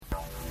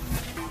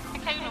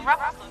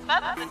ruffle some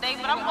feathers today,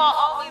 but I'm gonna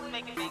always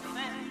make it make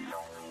sense.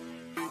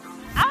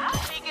 I'm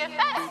just speaking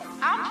facts.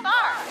 I'm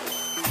sorry.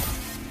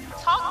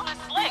 Talk with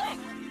Slick.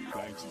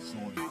 Thanks to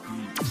Sony Beat.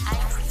 I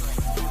am Slick.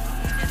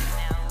 You just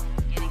now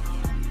getting it.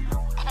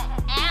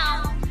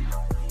 Ow.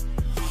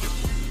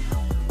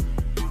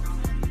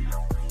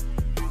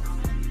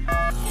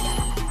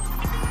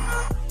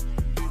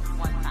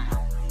 One time.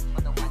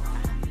 For the one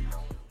time.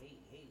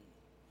 Hey.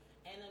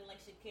 And then like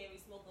Shakari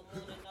smoking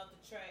more than off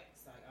the track.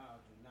 It's like, oh,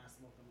 do not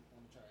smoke on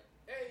the track.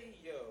 Hey,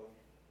 yo.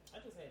 I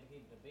just had to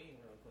keep the bean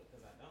real quick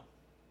because I don't.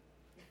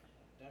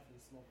 I'm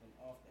definitely smoking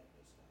off that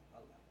bitch now.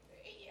 Hold on.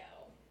 Hey,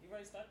 yo. You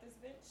ready to start this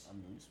bitch? I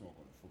mean, we smoke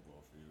on the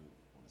football field,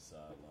 on the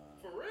sideline.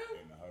 For real?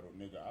 In the huddle.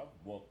 Nigga, I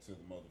walked to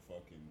the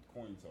motherfucking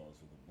coin toss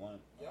with a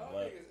blunt. Y'all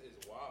Black. niggas is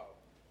wild.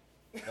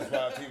 That's why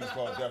our team is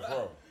called Death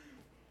Row.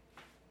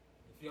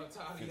 If y'all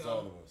tired Fits of all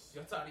y'all, of us.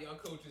 y'all tired of y'all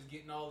coaches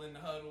getting all in the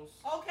huddles,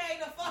 Okay,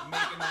 the fuck.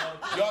 making all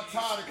the Y'all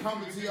tired of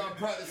coming to y'all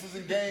practices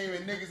and game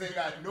and niggas ain't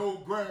got no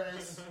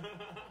grass,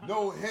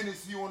 no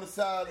Hennessy on the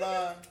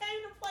sideline.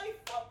 Came to play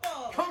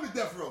football. Come to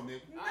Death Row,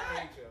 nigga. Not I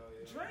hate y'all,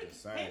 yeah. drink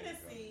Just saying,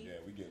 Hennessy. yeah,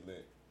 we get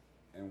lit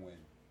and win.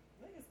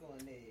 Niggas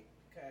going nig.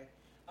 Okay.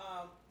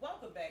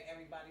 Welcome back,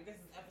 everybody. This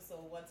is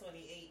episode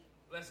 128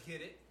 let's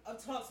get it.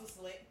 of Talks with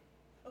Slick.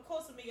 Of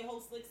course, with me, your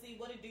host, Slick C.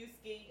 What it do,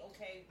 Ski?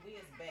 Okay, we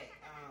is back.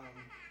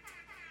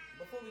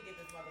 Before we get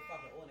this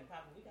motherfucker on and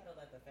popping, we gotta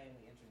let the family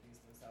introduce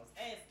themselves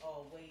as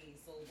always.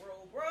 So,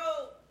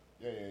 bro.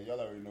 Yeah, y'all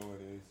already know what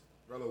it is.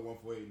 Rello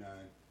 1489.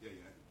 Yeah.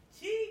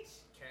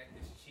 Cheech. Cat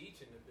is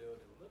Cheech in the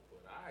building. Look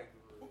what I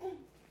grew.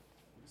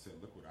 We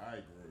said, look what I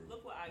grew.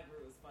 Look what I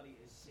grew is funny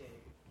as shit.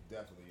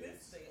 Definitely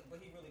This is. thing,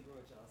 but he really grew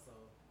it, y'all, so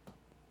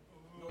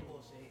no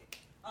bullshit.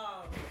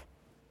 I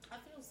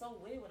feel so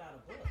weird without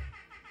a book.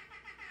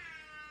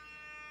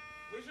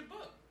 Where's your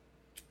book?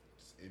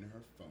 It's in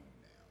her phone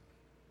now.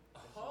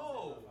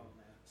 Oh, Oh,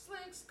 man.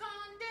 Slick's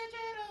gone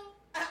digital.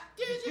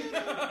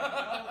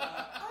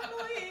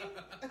 Annoying.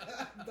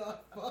 The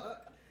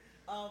fuck.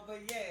 But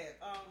yeah,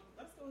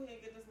 let's go ahead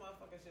and get this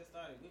motherfucking shit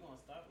started. We're gonna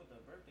start with the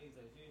birthdays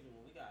as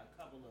usual. We got a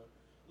couple of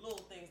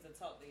little things to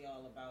talk to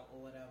y'all about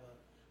or whatever.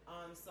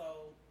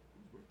 So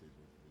Whose birthday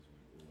was it this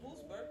week?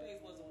 whose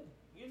birthdays was it?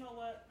 You know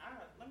what?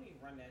 Let me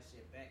run that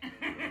shit back.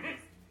 I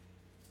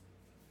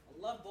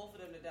love both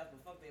of them to death,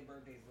 but fuck their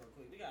birthdays real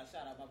quick. We got a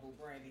shout out my boo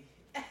Brandy.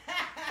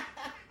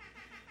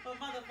 For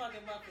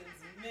motherfucking muffins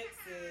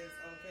mixes,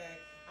 okay?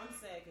 I'm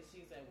sad because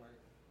she's at work.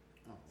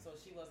 Oh. So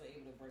she wasn't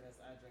able to bring us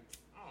our drinks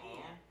Aw.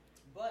 here.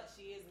 But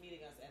she is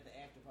meeting us at the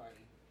after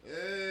party.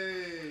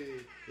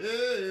 Hey,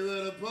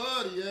 where the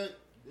party at?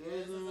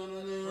 There's no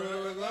one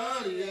where the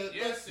party at.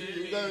 Yes,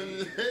 indeed.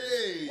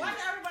 Hey. Why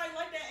did everybody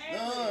like that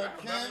No, ad?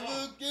 I can't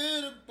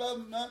forget about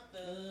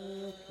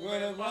nothing. Where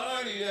the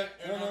party at?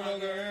 And I'm a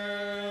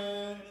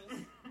girl.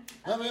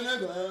 I'm in a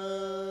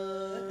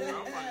club.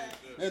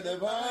 And the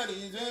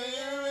party's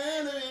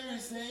and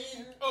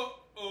everything. Oh.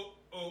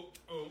 Oh.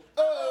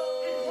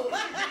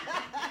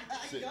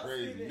 Shit Y'all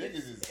crazy. see this?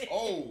 Niggas is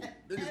old.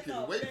 Niggas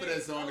couldn't wait for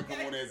that song to come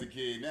Okay. on as a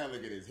kid. Now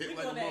look at this. Hit We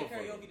like a doing that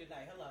motherfucker. karaoke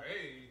tonight. Hello.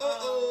 Hey.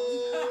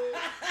 Uh-oh.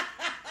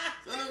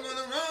 So I'm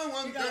gonna run We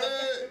one got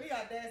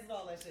thread. dance and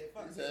all that shit.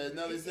 Fuck He it. said,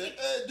 Nelly said,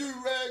 hey, do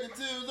rag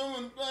until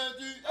someone finds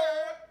you.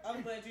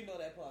 I'm glad you know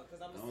that part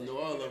because I'm I don't know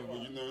all of them, but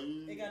you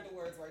know. They got the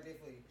words right there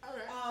for you. All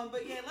right.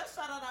 But yeah, let's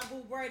shout out our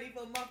boo Brady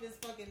for Muffins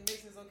fucking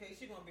mixes. Okay,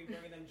 she gonna be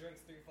bringing them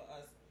drinks through for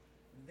us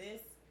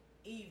this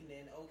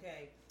evening.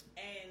 Okay,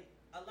 and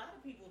a lot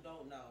of people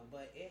don't know,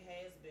 but it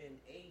has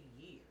been a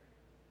year,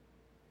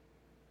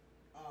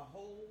 a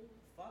whole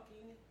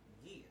fucking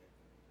year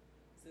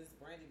since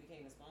Brandy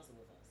became a sponsor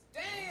with us.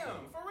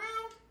 Damn, for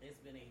real? It's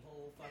been a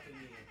whole fucking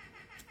year.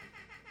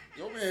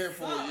 You been here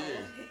for a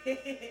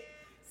year.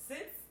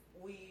 Since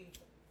we've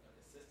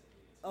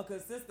a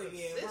consistent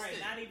year, right?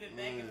 Not even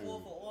back and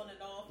forth or on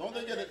and off. Don't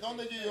they get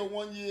you a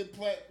 1 year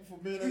plaque for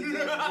being on the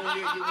draft? 1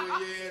 year, get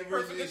 1 year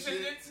anniversary and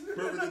shit.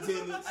 Perfect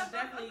attendance. I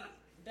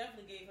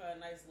definitely gave her a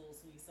nice little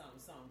sweet something,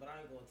 but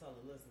I ain't gonna tell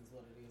the listeners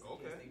what it is in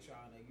case they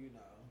trying to,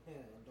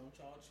 don't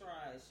y'all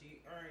try.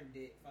 She earned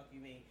it. Fuck you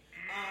mean.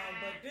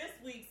 But this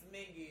week's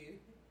menu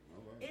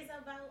is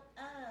about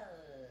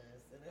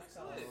us, and it's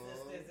called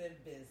Sisters in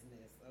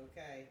Business.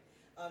 Okay.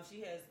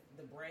 She has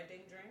the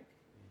branding drink,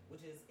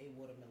 which is a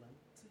watermelon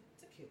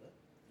tequila.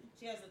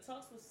 She has the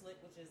Talks with Slick,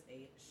 which is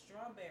a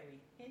strawberry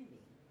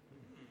Henny.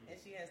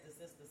 And she has the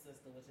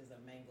Sister, which is a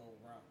mango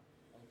rum.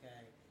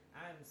 Okay.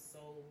 I am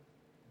so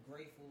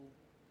grateful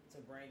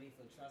to Brandy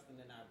for trusting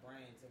in our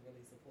brand to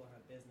really support her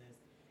business.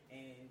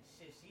 And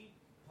shit, she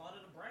part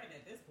of the brand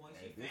at this point.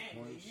 She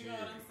family. You know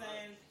what I'm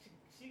saying?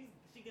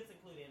 She gets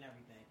included in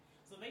everything.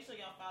 So make sure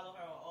y'all follow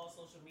her on all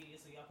social media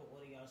so y'all can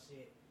order y'all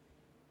shit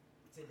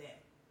today.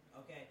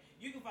 Okay,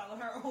 you can follow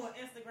her on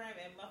Instagram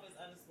at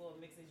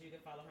Muffins_Mixes. You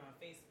can follow her on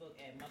Facebook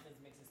at Muffins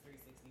Mixes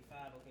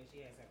 365. Okay,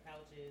 she has her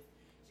pouches.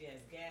 She has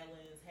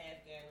gallons,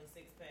 half gallons,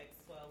 6 packs,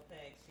 12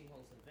 packs. She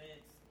hosts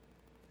events,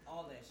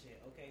 all that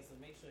shit. Okay, so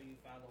make sure you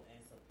follow and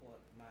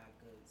support my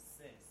good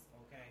sis.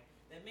 Okay,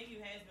 that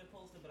menu has been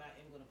posted, but I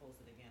am going to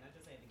post it again. I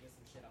just had to get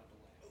some shit out the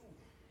way.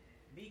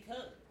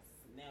 Because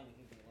now we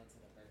can get on to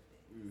the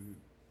birthday.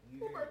 Mm-hmm.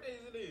 Who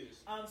birthdays it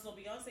is? So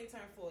Beyonce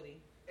turned 40.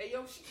 Hey,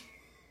 yo,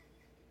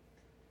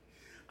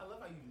 I love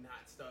how you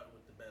not start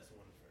with the best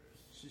one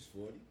first. She's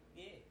 40.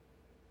 Yeah.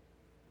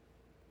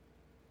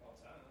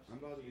 I'm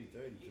about to be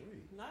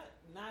 33.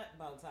 Not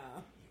about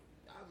time.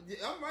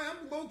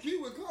 I'm low key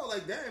with Claude.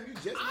 Like, damn, you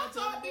just I not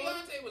thought telling me.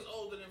 Beyonce was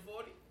older than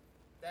 40.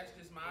 That's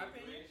just my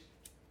opinion.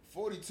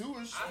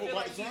 42ish. I feel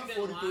like she's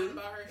been lying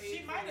about her age.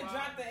 She might have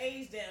dropped the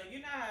age down. You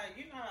know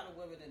how the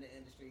women in the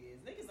industry is.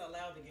 Niggas are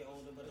allowed to get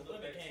older, but the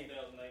women can't.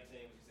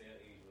 2019 when she said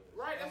her age was.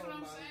 Right, that's what Oh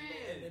I'm my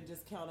saying. Lord, and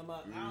just count them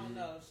up. I don't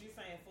know. She's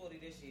saying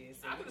 40 this year.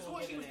 So I could have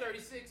sworn she was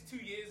 36 2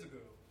 years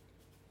ago.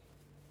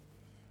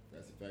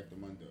 That's a fact of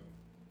Mundo.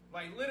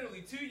 Like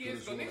literally 2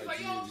 years ago. Could've Niggas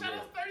like, sworn yo, like 2 years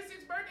shout out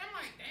 36th birthday. I'm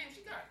like, damn,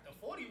 she got the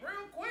 40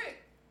 real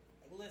quick.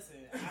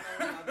 Listen, I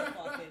don't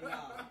motherfucking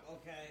know.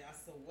 Okay, I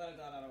swear to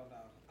God, I don't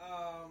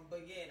know.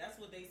 But yeah, that's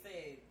what they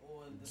said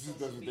on the social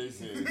That's what they media.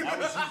 said. Not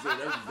what she said.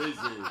 That's what they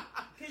said.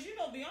 Cause you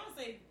know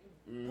Beyonce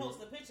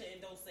posts a picture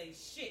and don't say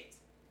shit,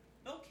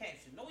 no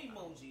caption, no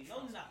emoji, no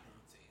nothing.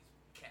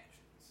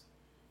 Captions.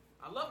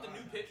 I love the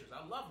new pictures.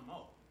 I love them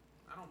all.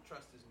 I don't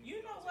trust this new.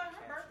 You know Beyonce what?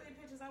 Her caption. birthday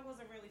pictures I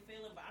wasn't really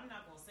feeling, but I'm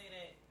not gonna say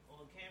that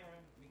on camera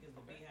because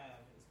the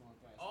Beehive is gonna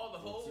crash. All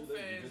the whole Too late,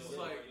 fans you just was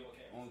said like,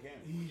 on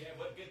camera. Yeah,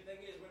 but good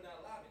thing is we're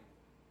not live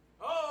anymore.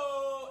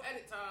 oh,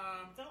 edit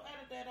time. Don't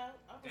edit that out.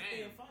 I was Damn.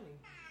 being funny.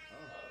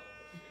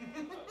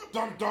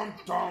 Dum dum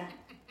dum.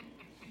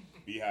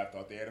 Beehive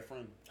thought they had a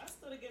friend. I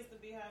stood against the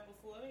Beehive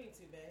before. It ain't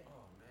too bad.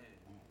 Oh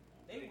man.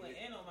 They went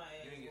in on my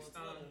ass you didn't get on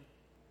stung?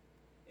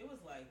 Twitter. It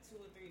was like 2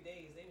 or 3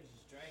 days. They was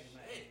just dragging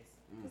my Shit. ass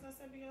because I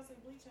said Beyonce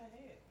bleach her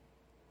hair,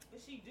 but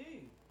she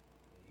do.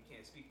 You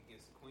can't speak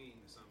against the queen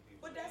to some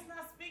people. But that's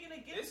not speaking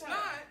against It's her.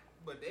 not.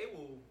 But they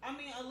will. I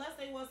mean, unless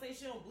they want to say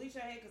she don't bleach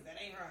her hair because that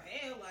ain't her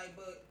hair. Like,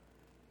 but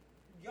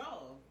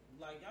y'all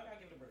gotta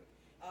give it a break.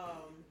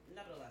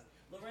 Nevertheless,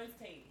 Lorenz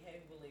Tate,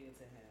 heavy related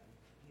to him.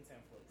 He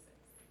turned 46.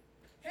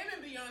 Him and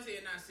Beyonce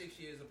are not 6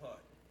 years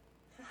apart.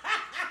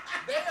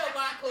 They're a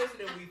lot closer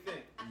than we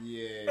think.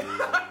 Yeah.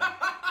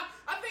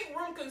 I think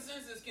room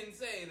consensus can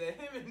say that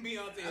him and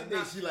Beyonce I are think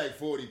not. she like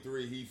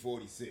 43, he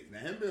 46. Now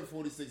him being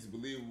 46 is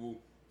believable.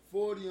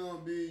 40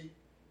 on B.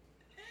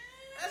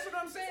 That's what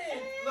I'm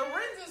saying.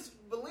 Lorenz is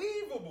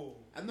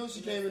believable. I know she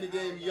came in the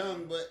game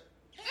young, but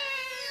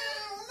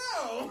I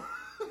don't know.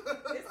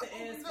 It's the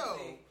answer No.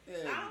 thing.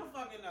 Yeah. I don't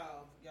fucking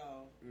know,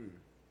 y'all. Mm.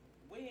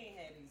 We ain't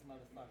had these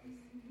motherfuckers.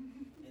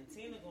 And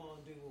Tina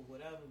gonna do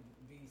whatever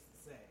B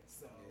say.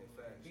 So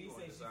Yeah, facts. B She say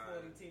gonna she decide.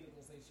 40, Tina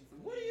gonna say she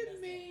 40. What do you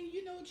That's mean?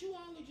 You know, you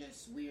all are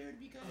just weird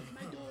because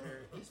my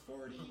daughter is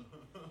 40.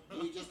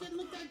 You just didn't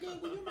look that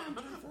good when your mom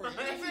turned 40.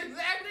 That's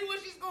exactly what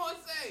she's going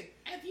to say.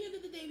 At the end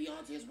of the day,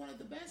 Beyonce is one of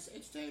the best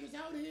entertainers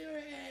out here,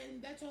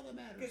 and that's all that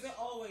matters. Because it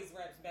always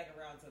wraps back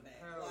around to that.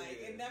 Hell like,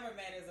 yeah. it never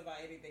matters about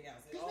anything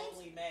else. It 'Cause that's-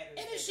 only matters.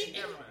 And if that she, they-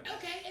 never mind.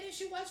 and if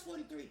she was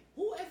 43,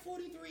 who at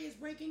 43 is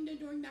breaking and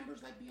doing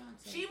numbers like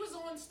Beyonce? She was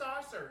on Star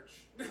Search.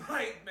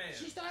 Like, man.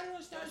 She started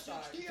on Star That's Search.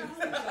 hard. Do your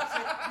homework.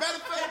 matter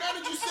of fact, now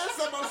that you said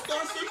something about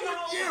Star Search,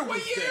 what year What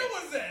was year that?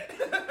 was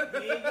that?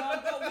 There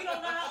y'all go. We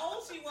don't know how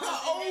old she was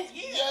How in old? that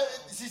year. Yeah,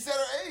 she said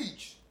her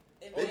age.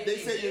 In They that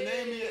say your year.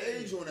 name and your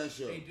age on that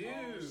show. They do.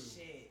 Oh,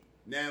 shit.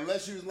 Now,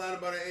 unless she was lying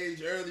about her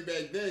age early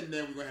back then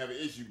we're gonna have an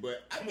issue.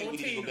 But I think we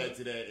need to go Tina. back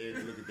to that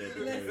and look at that.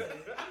 Listen,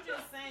 Because I'm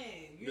just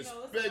saying. You know, it's a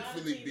lot of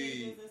Respectfully, B.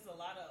 teenagers. It's a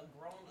lot of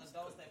grown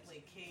adults that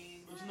play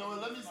kids. But you know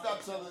what? Let me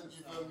stop telling you,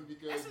 feel me?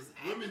 Because That's just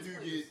women do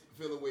actors.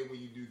 feel away when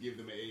you do give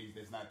them an age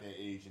that's not that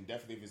age, and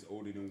definitely if it's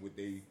older than what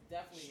they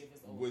Definitely if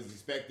it's old. was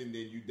expecting,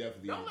 then you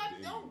definitely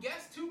Don't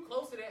guess too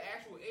close to their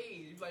actual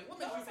age. Like,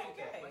 what No, makes you it's think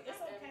okay. that? Like, It's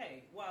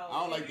okay. Well, I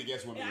don't like to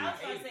guess women's Yeah, I was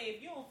age. trying to say, if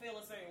you don't feel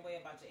a certain way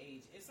about your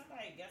age, if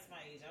somebody guessed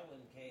my age, I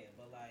wouldn't care.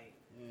 But like,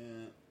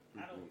 Yeah.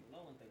 I don't.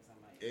 No one thinks I'm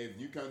my age.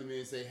 If you come to me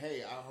and say,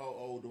 "Hey, how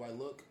old do I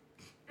look?"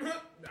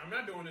 I'm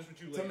not doing this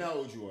with you Tell me later. how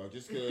old you are,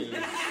 just because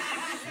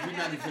we're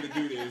not even gonna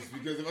do this.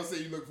 Because if I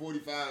say you look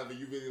 45 and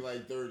you really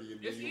like 30, and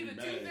then It's you either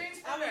be two mad. things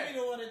for I'm gonna that. be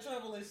the one in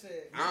trouble and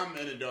shit. I'm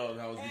in a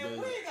doghouse And because.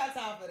 we ain't got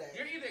time for that.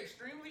 You're either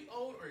extremely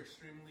old or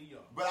extremely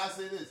young. But I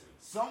say this: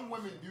 some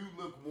women do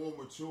look more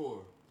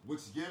mature,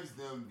 which gives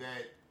them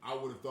that I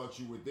would have thought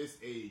you were this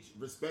age,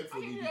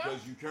 respectfully, Yeah.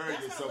 because you carry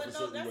yourself a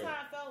certain that's way.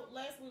 how I felt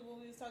last week when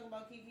we was talking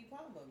about Keke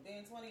Palmer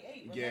being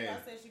 28. Remember Yeah.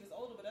 I said she was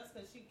older, but that's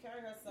because she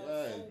carried herself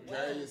Yeah, so well.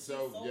 carry She's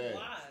yourself, so yeah.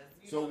 wise.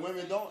 You So know what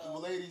women I'm don't, saying? So-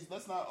 ladies,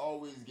 let's not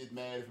always get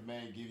mad if a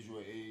man gives you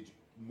an age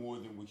more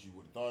than what you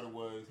would have thought it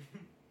was,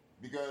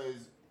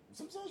 because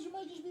sometimes you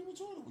might just be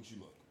mature than what you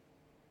look.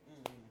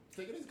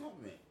 Take it as a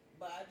compliment.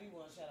 But I do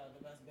want to shout out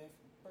the best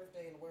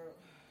birthday in the world.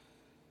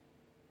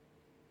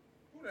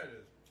 Who that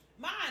is?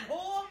 Mine,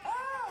 boy.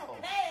 Oh,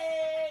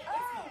 Hey, it's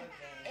my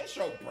birthday. it's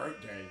your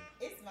birthday.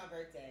 It's my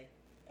birthday.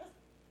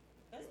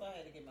 That's why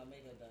I had to get my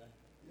makeup done.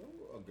 You're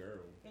a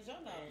girl, Cause y'all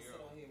know I don't There you sit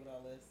go. on here with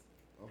all this.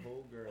 a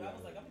whole girl. But I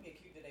was like, I'm gonna get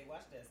cute today.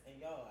 Watch this, and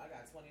y'all, I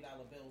got $20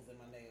 bills in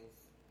my nails.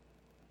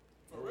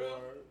 For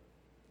real?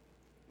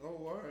 Oh,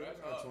 word. I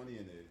That's got up.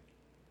 20 in there.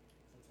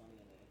 Some 20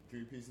 in there. Can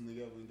you piece them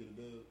together and get a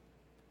bill?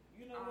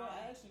 You know what?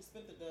 I actually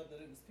spent the dub that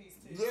it was peace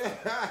too. Yeah.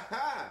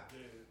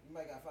 You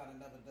might gotta find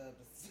another dub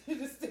to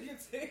stick it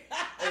to.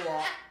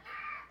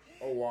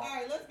 Oh wow.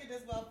 Alright, let's get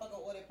this motherfucker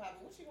ordered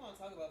poppin'. What you want to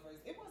talk about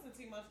first? It wasn't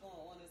too much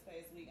going on this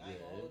past week. I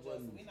ain't gonna hold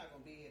you, so we're not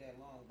gonna be here that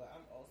long. But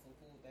I'm also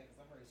cool with that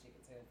because I heard Shake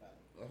a Tail Fella.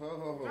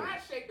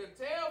 God, shake the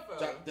tail, fella.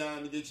 Drop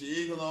down to get your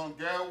eagle on,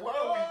 girl. What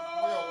are we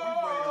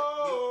bringing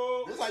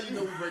up? This is how you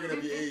know we bringing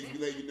up your age. We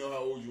let you know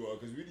how old you are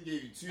because we done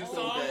gave you two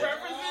throwbacks.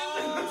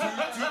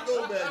 Two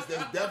throwbacks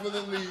that's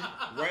definitely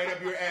right up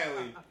your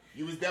alley.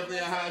 You was definitely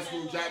in high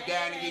school. Drop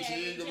down and get your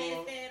eagle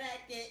on.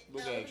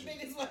 Look at you.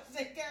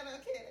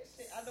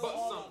 I know But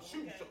all some of them,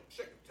 shoot, okay?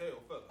 shake the tail,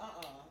 fella.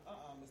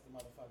 Mr.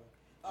 Motherfucker.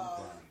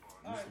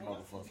 Mr.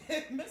 Motherfucker.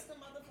 Mr.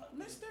 Motherfucker.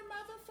 Mr.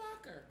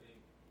 Motherfucker.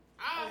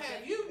 I'll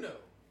have you know,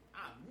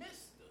 I'm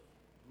Mr.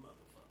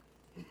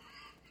 Motherfucker.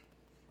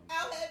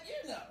 I'll have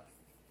you know.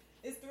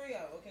 It's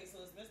 3-0. Okay, so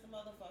it's Mr.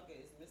 Motherfucker,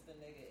 it's Mr.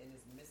 Nigga, and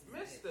it's Mrs.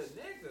 Mr. Bitch.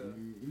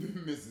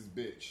 Nigga. Mrs.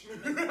 Bitch.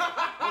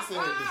 Let's say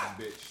her Mrs.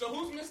 Bitch. So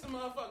who's Mr.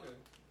 Motherfucker?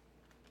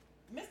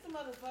 Mr.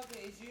 Motherfucker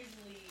is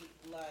usually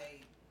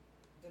like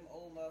them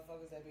old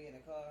motherfuckers that be in the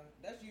car.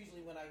 That's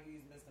usually when I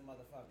use Mr.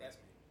 Motherfucker. That's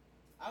me.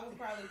 I would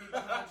probably be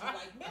behind you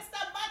like, Mr.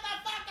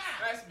 Motherfucker!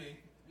 That's me.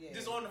 Yeah.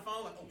 Just on the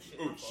phone like, oh shit.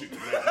 Oh shit, the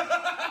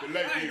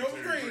light I ain't didn't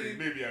no turn screen. green.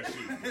 Maybe I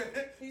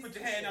should. Put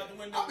your hand out the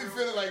window. I be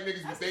feeling like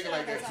niggas be thinking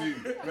like that too.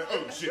 Like,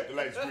 oh shit, the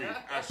light's green.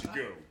 I should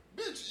go.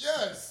 Bitch,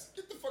 yes.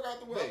 Get the fuck out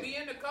the But way. be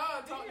in the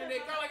car talking to their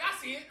car like, I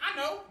see it. I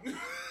know. I know.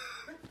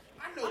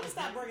 I'm gonna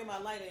stop bringing my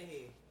light in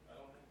here.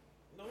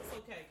 No, it's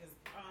okay, because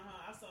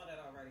I saw that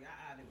already.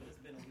 I eyed it, but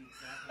it's been a week,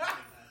 so I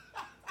can't say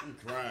that. I'm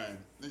crying.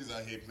 Niggas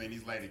out here playing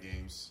these lighter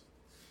games.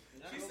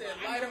 She said,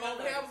 light him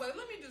over here. I was like,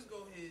 let me just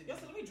go ahead. Yo,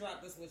 so let me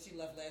drop this when she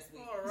left last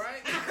week. All right.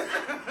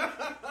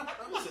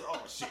 I said,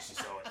 oh shit, she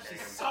saw it. Damn. She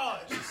saw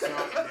it. She saw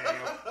it.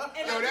 Damn.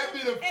 And Yo, that'd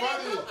be the and I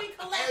will funniest. be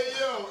collecting.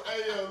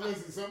 Hey yo,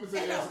 listen. So I'm gonna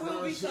tell And you I some will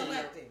real be shit. yo.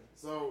 collecting.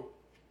 So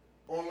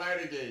on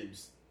lighter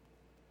games,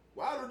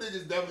 why do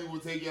niggas definitely will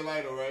take your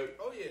lighter, right?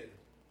 Oh, yeah.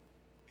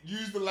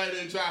 Use the lighter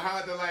and try to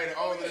hide the lighter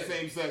all in the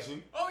same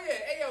session. Oh, yeah.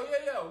 Hey,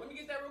 yo. Let me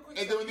get that real quick.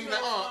 And then when you like,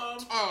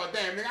 oh,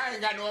 damn, nigga, I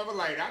ain't got no other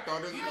lighter. I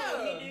thought this You was. know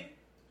what Yeah. he did?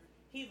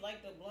 He lighted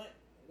the blunt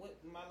with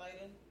my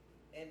lighter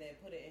and then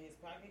put it in his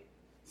pocket.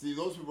 See,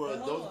 those people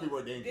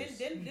are dangerous.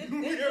 Then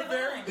We are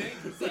very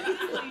dangerous.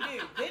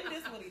 Then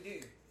this what he do.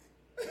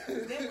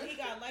 Then when he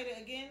got lighter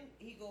again,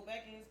 he go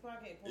back in his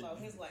pocket and pull out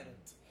his lighter.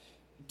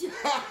 Hit you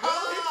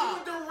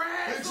with the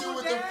rags Hit you on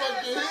with the that,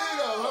 fucking son.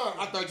 heat up,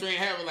 huh? I thought you ain't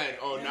have a lighter.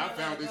 Oh, Yeah, now I my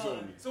found lighter this gone.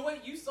 on me. So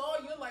wait, you saw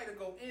your lighter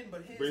go in,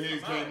 but his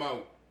Came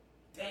out.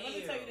 Now, let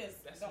me tell you this.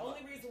 That's The only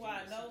smart. reason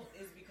why I know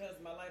is because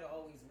my lighter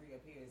always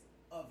reappears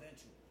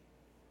eventually.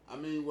 I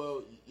mean,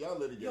 well, y'all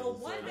live together. Yo,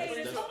 one day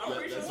this I'm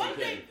pretty sure one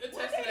okay. day Attest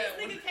one to day that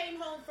this one. nigga came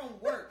home from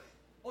work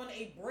on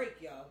a break,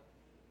 y'all.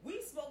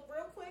 We spoke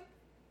real quick.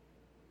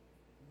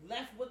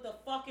 Left with the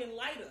fucking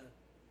lighter.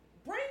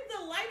 Bring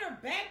the lighter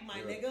back, my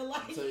Yeah. nigga.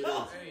 Like, I'll tell you yo.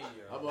 this. Hey,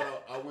 How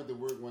about I went to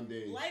work one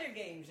day, Lighter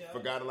games, yo.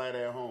 forgot a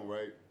lighter at home,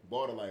 right?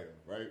 Bought a lighter,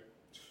 right?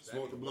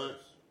 Smoked the blunt,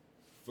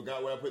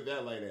 forgot where I put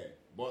that lighter at.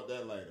 Bought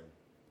that lighter.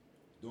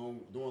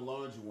 Doing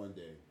laundry one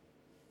day.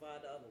 $5.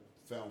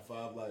 Found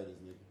 5 lighters,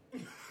 nigga.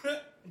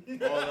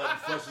 All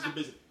that fresh as a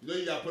bitch. You know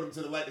you gotta put them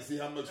to the light to see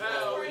how much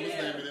Oh, what's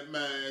yeah. name in it,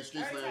 man.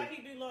 Street Every slam. time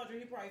he do laundry,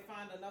 he probably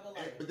find another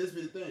lighter. But this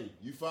be the thing.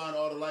 You find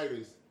all the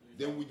lighters,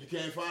 then you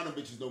can't find them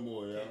bitches no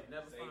more, yeah.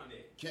 Never find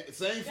it.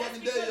 Same That's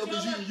fucking day, because yo,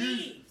 because y'all are we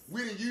thieves.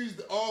 didn't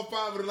use all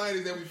 5 of the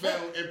lighters that we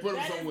found and put them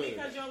That is somewhere.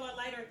 because y'all are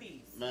lighter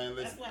thieves. Man,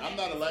 That's listen, what I'm not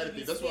a happens lighter when thief.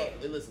 you That's why. steal.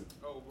 Hey, listen.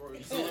 Oh, bro,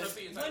 you See, going up for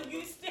your When title, you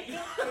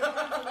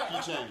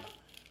bro. steal,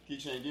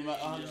 Keychain. Give me my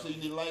 100. You say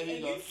you need a light? Here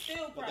and you go. you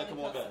still Let that probably come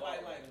on cuss back.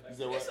 white lighter. You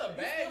said It's what? a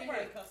bag. still in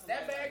probably here. cussing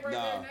That like bag that. right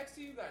Nah. there next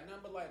to you got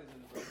number lighters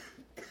in it.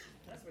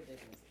 That's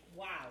ridiculous.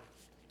 Wow.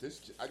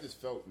 I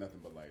just felt nothing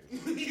but lighters. You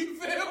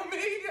feel me?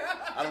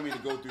 I don't mean to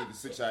go through the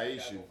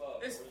situation.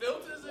 It's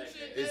filters and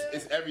shit.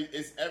 It's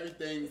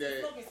everything It's a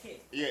that. focus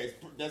kit. Yeah,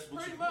 that's what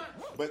Pretty you. much.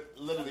 But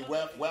literally,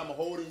 where I'm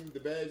holding the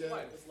bag at,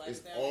 Lighters. Lighters it's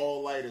down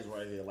all lighters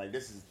right here. Like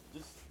this is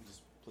just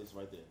place it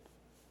right there.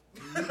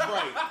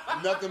 Right,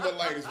 nothing but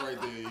lighters right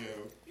there, yo.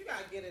 You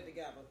gotta get it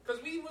together.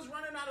 Because we was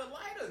running out of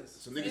lighters.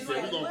 So niggas And said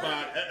we like, gonna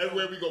buy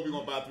everywhere we go. We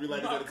gonna buy 3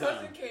 lighters My at a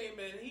cousin time. came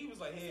in. He was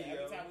like, "Hey,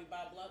 Every yo, time we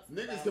buy blunts, we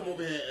Niggas buy come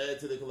over lighters. here and add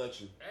to the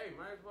collection. hey,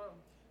 might as well."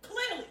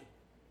 Clearly.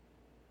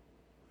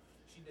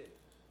 She did.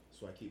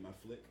 So I keep my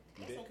flick.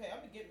 That's okay.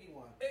 I'm gonna get me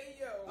one. Hey,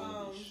 yo.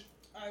 All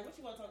right, what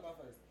you want to talk about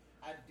first?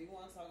 I do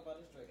want to talk about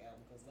this Drake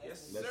album because last Yes,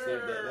 week. Let's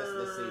save that.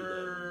 Let's save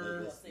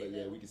that. Let's save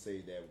Yeah, that. we can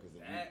save that because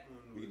That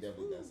one we can was-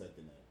 definitely Ooh. dissect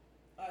in that.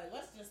 All right,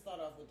 let's just start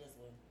off with this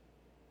one.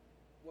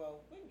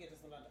 Well, we can get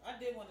this one out. I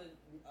did want to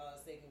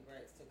say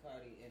congrats to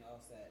Cardi and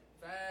Offset.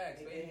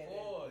 Facts, baby had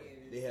boy.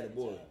 that- They had a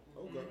boy.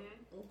 child. Okay.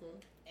 Mhm. Okay.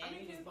 And I mean,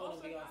 he was kids born on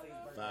Offset got Beyonce's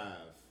love. birthday.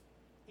 5.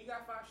 He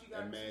got 5. She got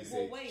That man 2.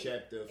 said wait,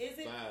 chapter is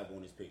it- 5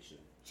 on his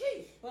picture.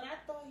 Chief. But I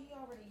thought he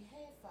already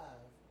had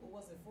 5. Or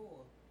was it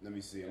 4? Let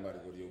me see. I'm about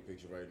to go to your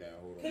picture right now.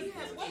 Hold on. He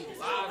has one of his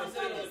Live own is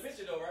in the brothers.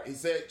 picture though, right? He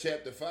said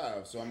chapter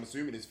 5, so I'm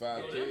assuming it's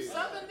 5 Yo, them kids.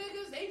 Southern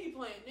niggas, they be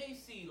playing they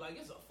see like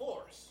it's a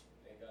force.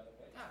 Ain't got no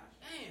like. God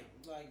damn.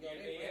 Like, yo, Yeah,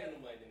 they they had really,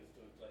 them like niggas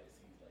too. Like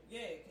sees like.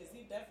 yeah, because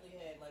he definitely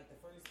had like the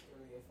first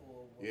 3 or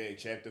 4. Yeah,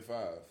 chapter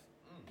 5.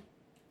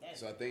 That's,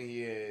 So I think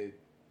he had,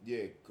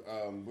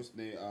 what's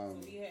the name?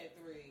 so he had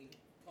 3.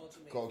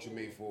 Culture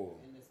made 4.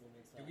 And this one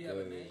makes Do 5. we have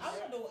a name? I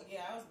wonder what,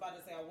 I was about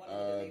to say, I wonder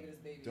what the name of this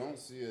baby Don't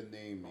is. see a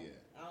name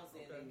yet. I don't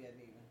see a name yet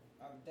either.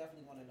 I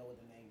definitely want to know what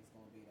the name is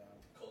going to be, though.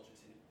 Culture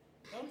too.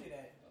 Don't do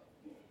that.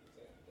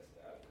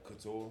 That's the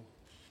Couture.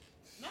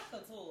 Not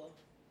Couture.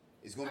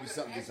 It's gonna I be could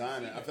something actually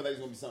designer. see I that. feel like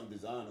it's gonna be something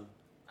designer.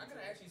 I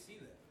could actually see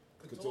that.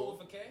 Couture. Couture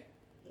for K?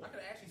 I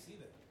could actually see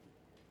that.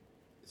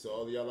 So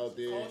all of y'all out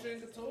there, Culture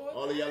and couture.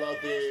 all of y'all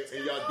out there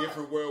in y'all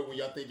different world when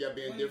y'all think y'all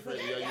being different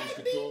and y'all use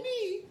couture,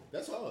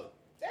 that's hard.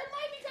 That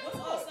might be kind What's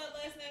of hard. Offset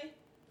last name?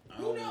 I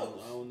Who don't knows?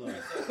 know. I don't know.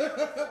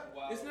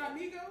 Wow. It's not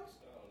Migos?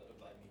 I don't know.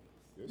 It's like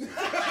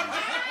Migos.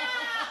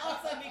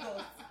 Offset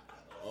Migos.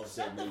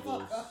 Offset Shut the fuck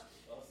Migos. up.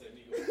 I'll say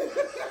Migos.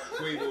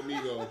 Quavo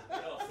Migo.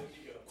 I'll say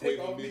Migos.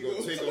 Quavo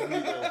Migo. Take off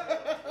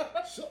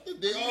Migo. Shut the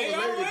they all They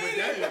all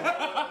related, but damn.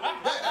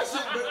 That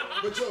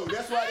shit, but yo,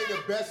 that's why they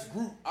the best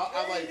group.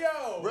 I like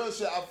Yo. real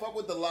shit. I fuck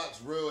with the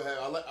Locks real heavy.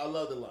 I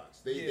love the Locks.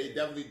 They Yeah.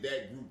 definitely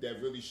that group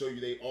that really show you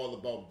they all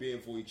about being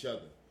for each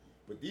other.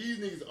 But these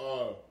niggas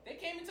are They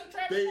came and took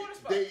Travis Porter's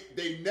spot.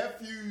 they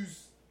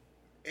nephews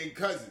and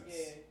cousins.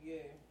 Yeah.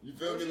 You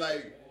feel me?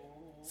 Like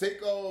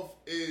Takeoff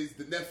is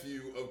the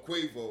nephew of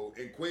Quavo,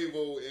 and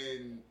Quavo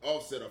and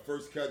Offset are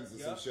first cousins or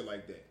some Yup. shit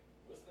like that.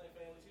 What's the name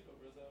family? You know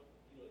Brazil.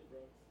 You know they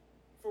brothers.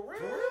 For real?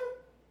 For real?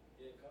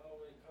 Yeah,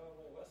 Conway,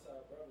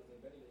 Westside brothers and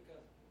Betty they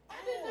cousin. I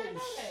did not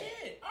know that.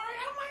 Shit. All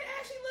right, I might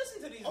actually listen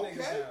to these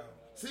niggas Okay. now.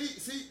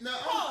 See now.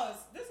 Pause.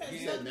 This has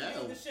Yeah, nothing to do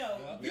now. with the show.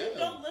 Yeah. You Now.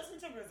 don't listen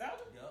to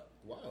Griselda? Yup.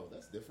 Wow,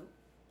 that's different.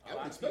 A I lot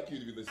would of expect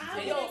people- you to be listening I to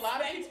Hey, that. yo, a lot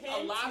of expect people,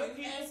 a him lot to of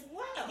people, as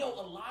well. yo,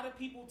 a lot of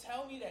people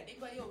tell me that they be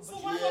like, yo, So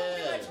but why you don't don't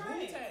you Yeah. like like Wu-Tang?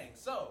 Wu-Tang.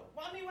 So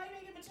Well, I mean, why you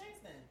ain't give him a chance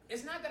then?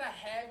 it's not that I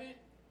haven't.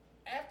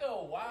 After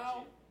a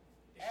while,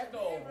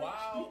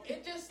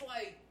 it just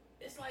like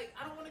it's like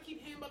I don't want to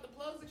keep hearing about the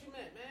plugs that you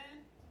met,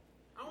 man.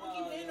 I don't want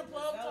to keep hearing the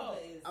plug talk.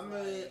 I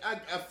mean,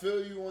 I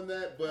feel you on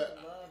that, but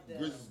I love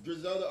them.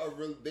 Griselda are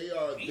really, they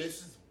are the I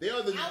was they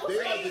are the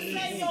ready to new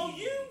say, yo,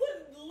 you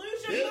would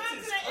lose your They-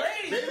 mind to that.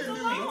 crazy. They the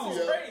new alone.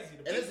 music, crazy.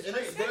 The and beats it's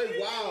crazy. very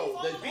wild.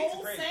 All That the beats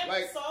old crazy. sample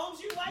Like,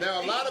 songs you like.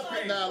 now a lot of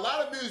like, now a lot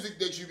of music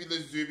that you be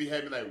listening to be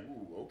having like,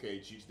 ooh, okay,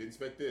 Cheech didn't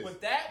expect this.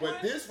 But that But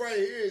one, this right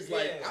here is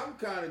like Yeah. I'm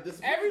kind of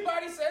disappointed.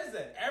 everybody says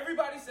that.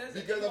 Everybody says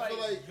that. Because They're I feel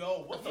like- yo,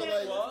 what I the feel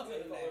like- fuck? You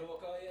know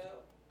what call you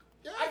out?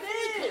 Yeah, I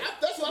did.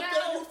 That's what I feel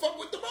like Now- you fuck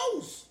with the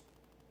most.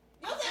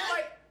 I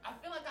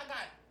feel like I got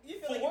You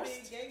feel like forced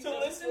you're being to gang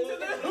listen to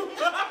banged. them.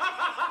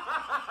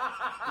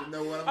 You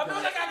know what I'm I feel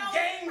kind like I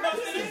gang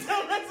busted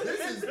into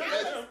This is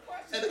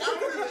and I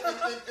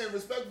really and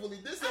respectfully,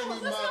 this ain't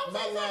even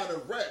my line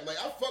of rap. Like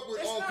I fuck with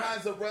It's all not.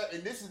 kinds of rap,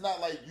 and this is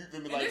not like you can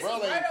be And like, this bro,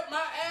 is like right up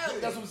my alley.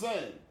 that's what I'm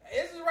saying.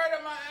 This is right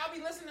up my. I'll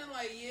be listening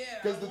like, yeah.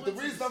 Because I the want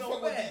reason to I so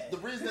fuck with bad. the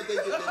reason that they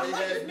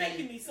had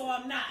making me, me, so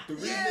I'm not. the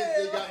reason Yeah,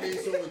 they got me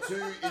so in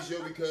tune is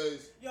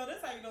because Yo,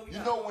 that's how you know we you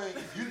got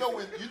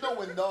know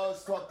when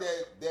Nas talk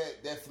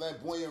that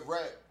flamboyant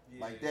rap.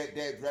 Like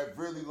that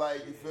really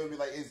like you feel me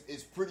like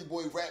it's pretty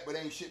boy rap but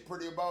ain't shit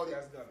pretty about it.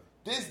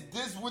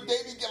 This what they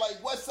be get like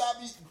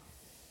Westside be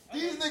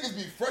these niggas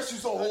be fresh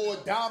as a whole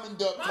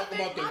diamond up My talking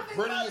thing- about the my thing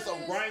grittiest about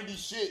of it grindy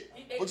shit.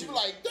 They But you do. be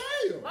like,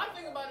 damn. My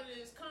thing about it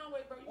is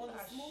Conway, bro. You On the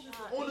got smoothest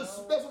shot. On the,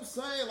 bro. that's what I'm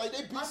saying. Like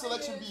they My beat thing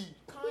selection is, be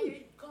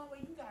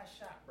Conway, you got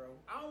shot, bro.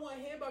 I don't want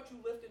to hear about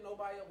you lifting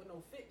nobody up with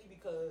no 50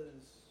 because.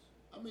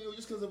 I mean,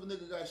 just because of a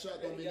nigga got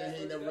shot don't He mean that got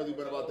he ain't fucked never really up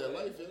been with about that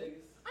all life, the yo.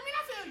 niggas. I mean,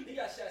 I feel He you.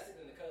 got shot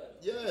sitting in the car.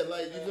 though. Yeah,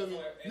 like you feel me?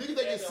 Niggas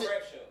that get At the sick.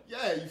 rap show.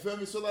 Yeah, you feel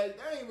me? So like,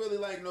 I ain't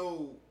really like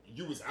no.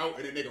 You was out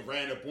and a nigga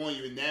ran up on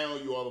you and now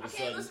you all of I a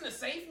can't sudden. listen to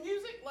safe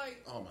music.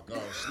 Like, Oh my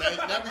gosh!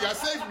 Now we got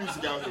safe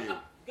music out here.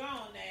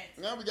 Gone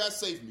that. Now we got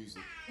safe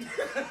music.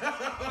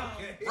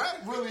 Okay. Rap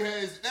really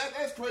has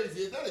that's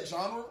crazy. Is that a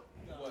genre?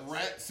 What?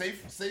 Rap,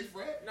 safe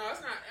rap. no,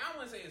 it's not. I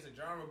wouldn't say it's a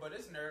genre, but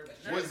it's nerve.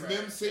 Was nerve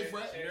Mim rap. safe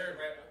rap? Nerve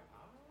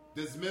rap.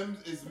 Is Mim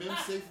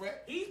safe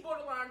rap? He's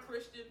borderline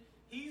Christian.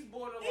 He's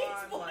borderline.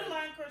 He's borderline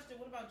like, Christian.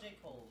 What about J.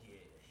 Cole? yeah,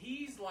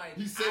 he's like.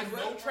 He's I safe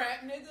know rap? trap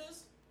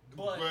niggas,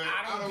 but But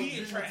I don't be a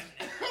do trap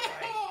it. nigga.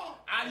 Like,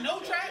 I know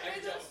trap I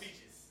can jump niggas. features.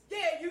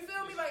 Yeah, you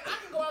feel me? Like, I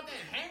can go out there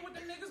and hang with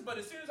them niggas, but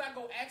as soon as I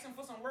go asking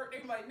for some work, they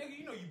be like, nigga,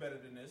 you know you better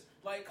than this.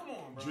 Like, come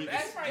on, bro. Drake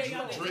That's is- J.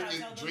 y'all Cole. niggas trying to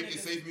tell them Drake is niggas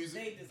safe music?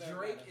 they deserve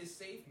Drake better. is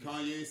safe.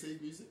 Kanye is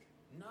safe music.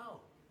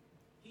 No.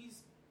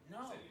 He's, no.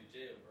 Send you to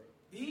jail, bro.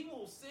 He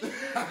will sit in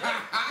jail.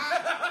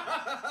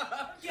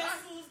 Guess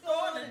who's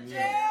going to jail?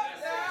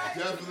 Yeah.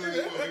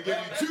 Definitely. We'll give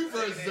you two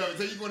verses of it.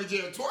 So you going to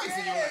jail twice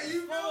in your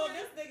life. Bro,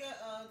 this nigga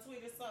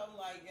tweeted something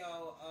like,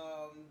 yo,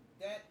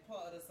 that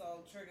part of the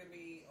song triggered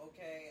me.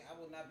 Okay, I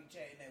will not be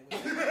chatting that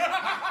with you.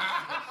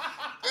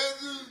 Guess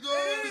who's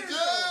going to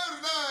jail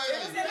It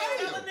was tonight?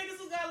 like other niggas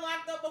who got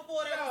locked up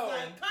before that was Yo.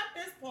 like, cut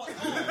this part.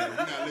 We're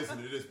not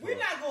listening to this part. We're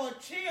not going to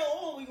chill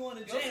or we going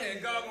to jail. Yo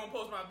said God gonna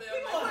post my bail. We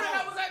Like, going where the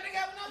hell home. was that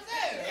nigga when I was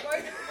there?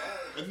 Like,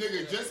 A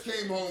nigga just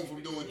came home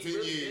from doing 10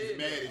 really years did,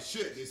 mad bro. as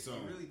shit this he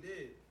song. really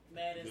did.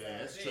 Mad as Yeah, hell,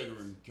 that's bitch.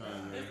 triggering kind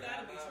of. That's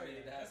gotta be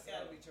triggering. That's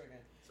gotta be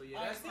triggering. So yeah,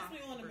 that's Since my we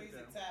on the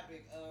breakdown. music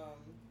topic,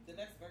 the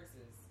next verse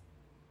is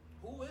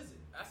Who is it?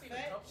 I seen a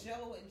Fat couple.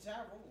 Joe and Ja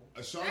Rule.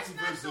 Ashanti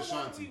That's versus not the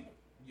one Ashanti.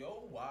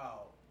 Yo,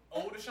 wow.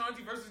 Old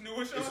Ashanti versus new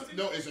Ashanti?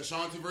 It's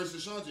Ashanti versus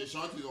Ashanti.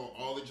 Ashanti's on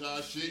all the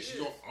Ja shit. She's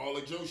on all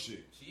the Joe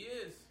shit. She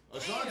is.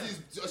 Ashanti. And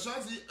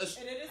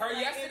it is Her like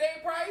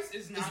yesterday price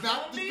is not It's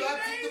not gonna be the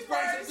today's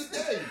price of the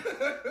day.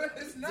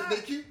 It's So not.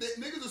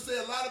 niggas will say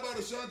a lot about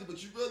Ashanti,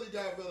 but you really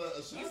got to realize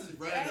Ashanti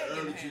ran in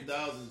the early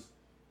 2000s,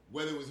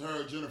 whether it was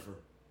her or Jennifer.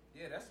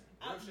 Yeah, that's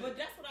but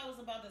that's what I was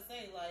about to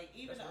say. Like,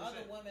 even That's the real other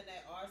shit. women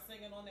that are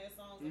singing on their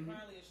songs, Mhm.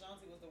 apparently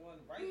Ashanti was the one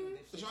writing this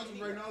shit. Ashanti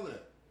was anyway. writing all of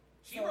that.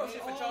 She wrote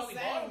shit for it all Charlie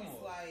sounds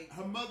Baltimore. Like,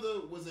 Her mother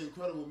was an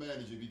incredible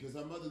manager because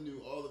her mother knew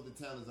all of the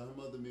talents, and her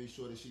mother made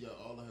sure that she got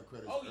all of her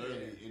credits Oh, yeah.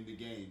 early in the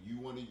game. You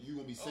gonna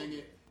be Oh, singing.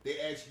 yeah.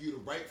 They ask you to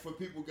write for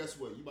people. Guess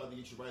what? You about to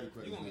get your writing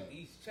credits You gonna now. get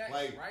these checks,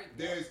 Like right?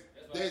 there's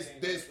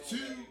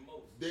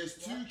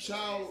two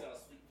child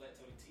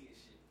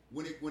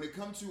when it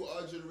comes to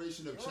our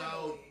generation of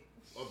child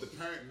of the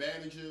parent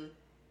manager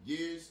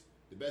years,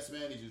 the best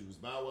managers was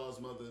Bow Wow's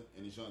mother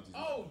and Ashanti's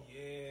mother. Oh,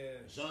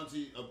 yeah.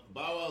 Ashanti,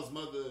 Bow Wow's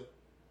mother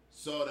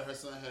saw that her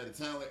son had a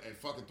talent at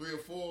fucking 3 or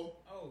 4,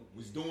 Oh,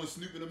 was doing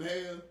Snoop in them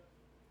hair.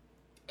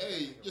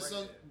 Hey, your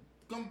son,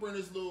 come bring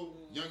this little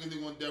younger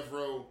nigga on death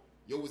row.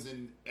 Yo was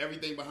in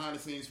everything behind the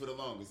scenes for the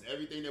longest.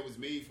 Everything that was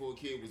made for a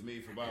kid was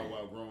made for Bow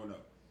Wow growing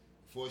up.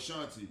 For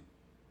Ashanti,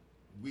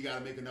 we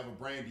gotta make another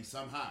Brandy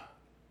somehow.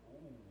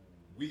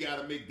 We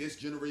gotta make this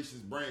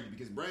generation's Brandy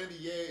because Brandy,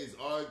 is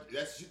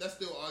that's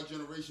still our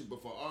generation,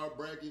 but for our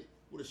bracket,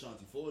 what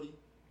Ashanti 40?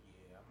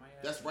 yeah, I might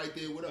have That's right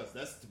there with us.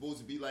 That's supposed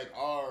to be like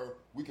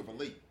we can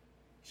relate.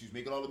 She was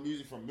making all the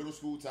music from middle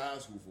school to high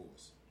school for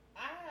us.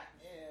 I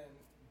am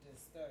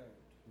disturbed.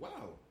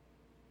 Wow.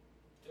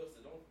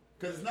 Joseph, don't.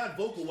 Because it's not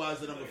vocal wise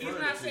that I'm He's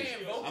referring not to.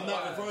 saying vocal I'm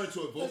not wise. referring to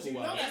it vocal You know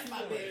wise. that's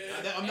my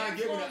bitch. I'm not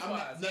giving it.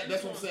 Influence-wise.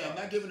 That's what I'm saying. I'm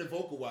not giving it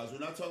vocal wise. We're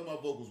not talking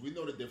about vocals. We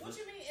know the What difference.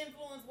 you mean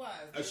influence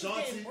wise?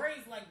 Ashanti- getting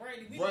braids like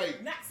Brady. We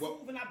Right. not Well,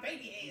 smoothing our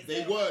baby heads.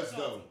 They was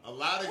though. A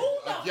lot of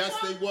yes,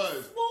 they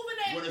was. Smoothing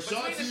that. When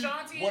Ashanti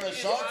Ashanti when and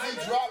Ashanti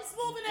Aya? dropped,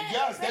 Smoothing that.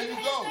 yes, there baby you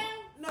heads go.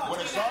 down? No. When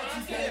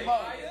Ashanti came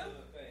out, Maya?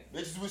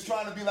 bitches was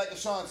trying to be like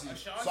Ashanti.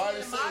 Ashanti Sorry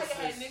to and Maya say,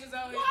 had sis. niggas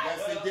out here.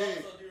 Yes, they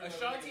did.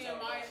 Ashanti and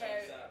Maya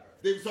had.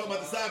 They was talking about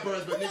the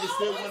sideburns, but niggas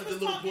still wanted the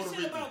little talking Puerto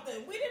shit Rican. about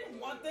them. We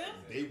didn't want them.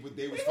 They was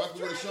was fucking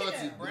with dragging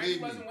Ashanti. them. Brandy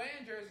Believe me. wasn't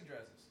wearing jersey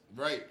dresses.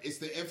 Right, it's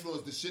the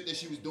influence, the shit that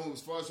she was doing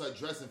as far as her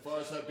dressing, as far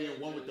as her being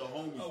one with the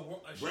homies.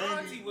 Oh, Ashanti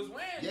Brandy- was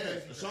wearing Yeah, jersey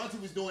dresses. Ashanti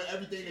was doing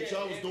everything that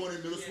y'all was doing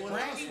in middle school and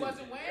high Brandy school.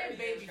 wasn't wearing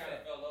baby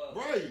fat.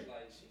 Right.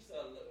 Like she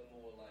started looking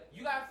more like.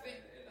 You gotta think-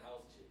 in the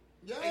house shit.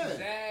 Yeah,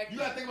 Exactly. You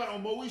gotta think about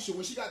on Moesha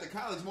when she got to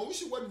college.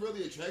 Moesha wasn't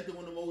really attractive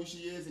when the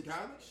Moesha is in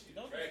college.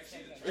 Don't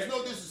disrespect her. There's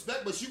no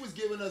disrespect, but she was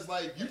giving us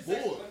like you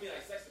Let bored. me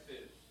like sex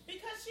appeal.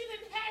 Because she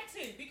didn't have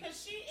to. Because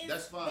she is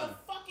That's fine. the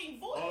fucking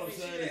voice. All I'm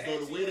saying is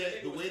though the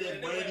way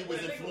that Brandy was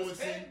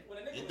influencing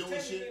and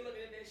doing shit.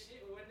 Looking at that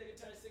shit, when a nigga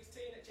turned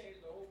 16, that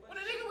changed the whole. When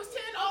a nigga was 10,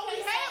 all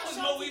he had was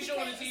Moesha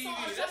on the TV.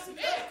 That's it.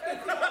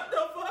 What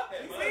the fuck?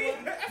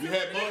 You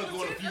had Monica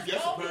on a few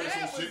guest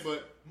appearances and shit,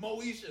 but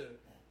Moesha.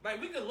 Like,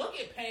 we could look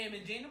at Pam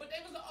and Gina, but they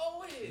was the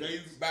old heads.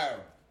 they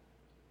barrel.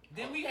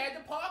 Then we had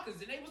the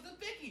Parkers, and they was the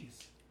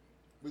thickies.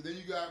 But then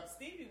you got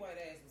Stevie White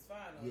ass was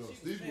fine though. yo, She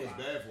Stevie was thick.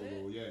 bad for a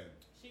little, yeah.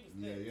 She was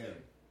Yeah, thick, yeah.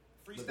 too.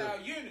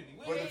 Freestyle Unity.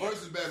 But the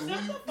versus battle,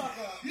 Shut the fuck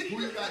up. who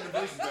you got in the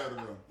versus battle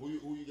though?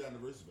 Who you got in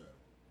the versus battle?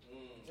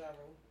 Ja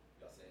Rule.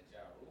 Y'all said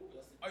Ja Rule.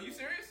 Are you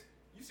serious?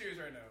 You serious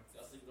right now?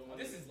 Y'all sleeping on my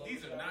These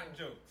niggas, are Ja not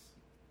Rule. jokes.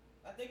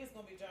 I think it's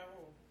gonna be Ja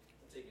Rule.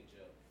 I'm taking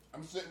Joe.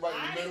 I'm sitting right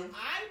in the middle.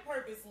 I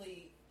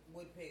purposely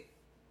would pick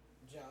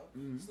Joe.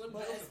 Mhm. Slim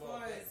But as Joseph far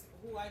all day. as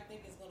who I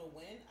think is gonna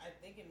win, I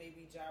think it may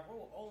be Ja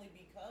Rule only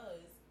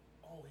because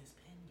Oh, his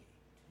pen game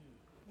too.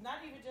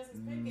 not even just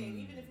his pen game,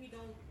 even if he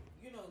don't,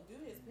 do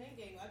his pen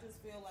game, I just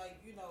feel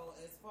like,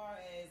 as far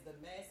as the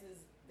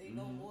masses, they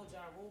know more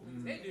Ja Rule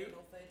music They than do. they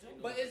know Fat Joe.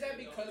 But music. is that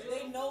because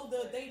They know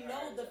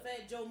the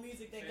Fat Joe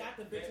music. They got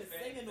the bitches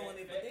singing on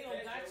it, but they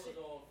don't got shit.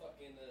 was on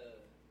fucking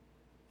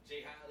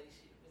Jay Holly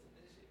shit. What's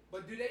this shit?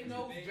 But do they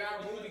know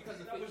Ja Rule because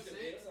of 50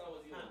 Cent?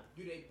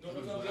 Do they? I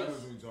know what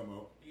you're talking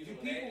about. Do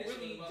people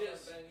really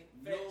just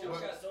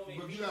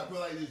But you gotta put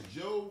like this,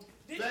 Joe.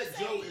 Did Fat you say-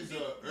 Joe is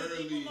did- a did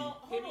early. people know-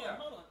 Hear Hold me on, out.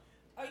 hold on.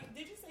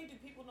 Did you say do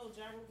people know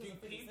Ja Rule Do because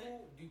of 50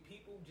 Cent?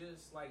 people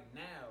just like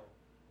now,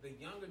 the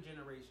younger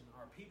generation,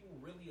 are people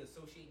really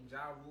associating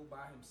Ja Rule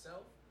by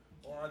himself,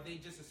 or are they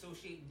just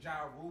associating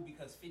Ja Rule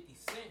because 50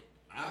 Cent?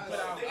 I Put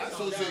out-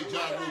 associate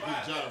Ja Rule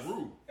with Ja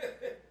Rule.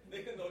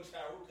 Niggas know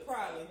Ja Rule. 'cause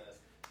Probably.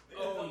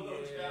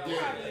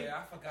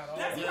 I forgot all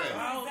That's Yeah.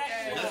 probably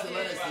exactly That's the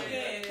what last it thing. is.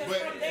 Yeah, 'cause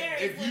But from there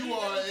is if when you he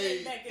are really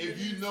came back into if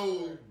you the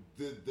know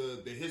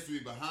the history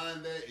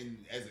behind that,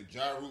 and as a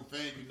Ja Rule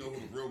fan, you know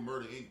who the real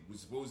Murder Inc. was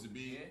supposed to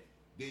be. Yeah.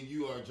 then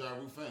you are a Ja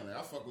Rule fan. Like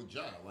I fuck with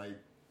Ja. Like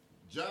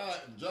Ja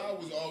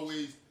was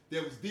always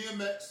there was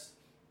DMX,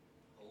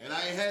 and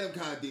I ain't had them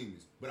kind of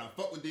demons, but I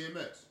fuck with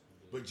DMX.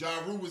 But Ja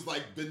Rule was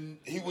like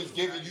he was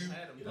giving you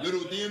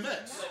little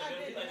DMX.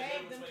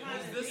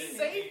 The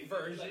safe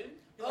version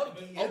of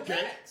DMX.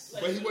 Okay,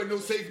 but he wasn't no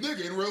safe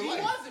nigga in real life.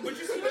 He wasn't, but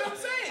you see what I'm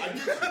saying? I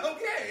get you.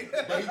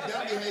 Okay. But he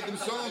definitely had them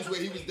songs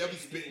where he was definitely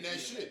spitting that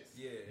shit.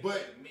 Yeah.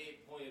 But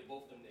midpoint of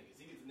both them niggas.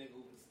 He was the nigga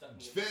who was stuck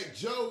in Fat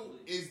Joe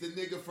is the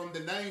nigga from the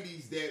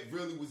 90s that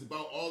really was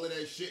about all of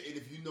that shit. And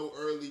if you know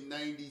early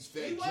 90s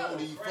Fat He Joe, was,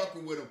 then you right.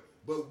 fucking with him.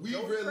 But we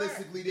Joe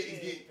realistically Crack.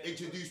 didn't get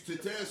introduced to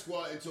Terror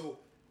Squad until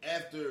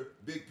after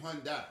Big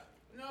Pun died.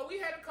 No, we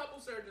had a couple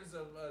surgeons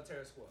of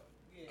Terror Squad.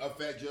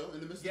 Fat Joe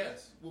in the midst Yes. of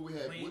that? What we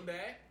had? Lean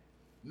back.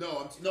 No.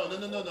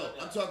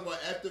 I'm talking about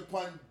after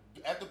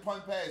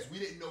Pun passed, we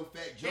didn't know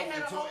Fat Joe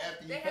until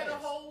after he They passed. had a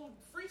whole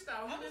freestyle.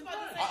 I was Him and about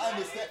to Pun. say, I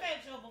understand.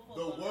 Fat Joe before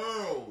The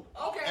world.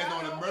 Okay, And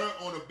I know.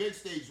 on a big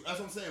stage. That's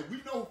what I'm saying. We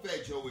know who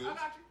Fat Joe is. I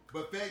got you.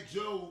 But Fat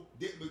Joe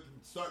didn't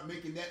start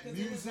making that Because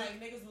it was music.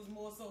 like niggas was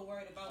more so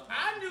worried about.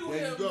 I knew There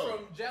you him go.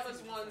 from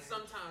Jealous One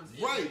sometimes.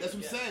 Right, that's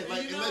what I'm saying.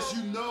 Like, You unless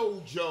you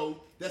know Joe,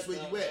 that's where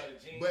you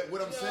at. But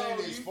what I'm Yo, saying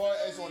is, you far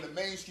feel as me? on the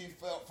mainstream,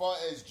 far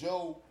as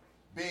Joe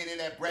being in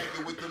that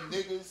bracket with them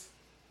niggas,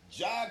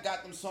 Ja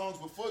got them songs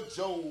before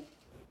Joe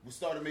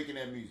started making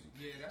that music.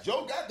 Yeah, that's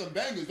Joe got them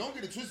bangers. Don't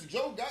get it twisted.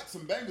 Joe got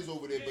some bangers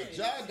over there, but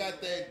Ja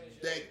got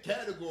that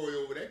category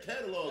over that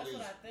catalog. That's Is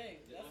what I think.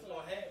 That's What's what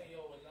gonna I think. happen, yo,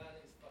 when a lot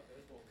of niggas fuck up,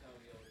 it's gonna come,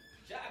 yo.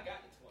 Ja got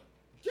the 20.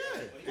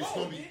 yeah, it's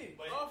gonna be.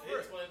 But Oh,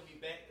 his for 20 will be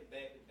back to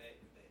back to back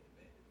to back to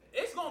back to back.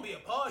 It's gonna be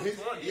a party. His-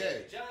 for you.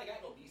 yeah. Ja ain't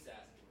got no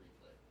B-sides to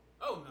replay.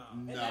 Oh no.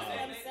 And that's what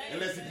I'm Nah, saying.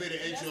 unless he play the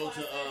And that's intro why I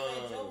to said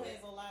Fat Joe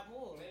has a lot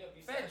more. Man,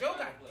 B-sides Fat Joe to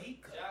got replay. deep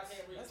cuts. Ja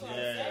can't replay. That's what Yeah.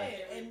 I'm saying.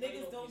 Ja And can't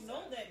niggas replay no don't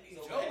know B-sides. that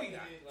music. So Joey what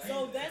got happens is, So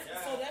like, that's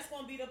Ja-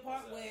 gonna be the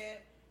part What's up? where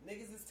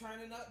niggas is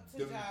turning up to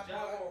Them- Ja Ja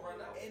part, gonna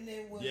run out. and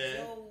then when Yeah.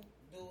 Joe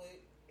do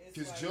it, it's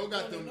Cause like, Joe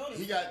got you them, don't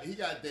he notice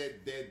got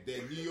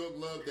that New York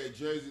love, that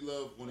Jersey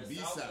love on the That B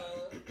South side,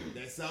 love.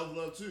 that South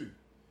love too.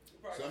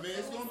 So I mean,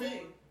 it's gonna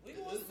be. We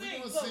gonna we see.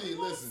 gonna Look, see, we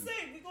gonna listen.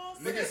 see. We gonna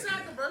see. But it's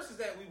not the verses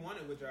that we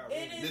wanted with Ja Rule.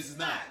 It is This is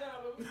not. Nah,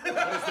 but we-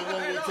 But it's the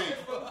one we'll take.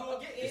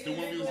 It's It's the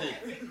one we'll take.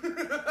 50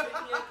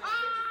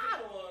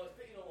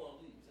 don't want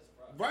to lose. That's a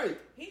problem. Right,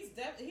 He's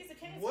a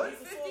cancer. What?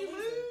 He's a 50 sore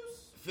loser. lose?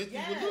 50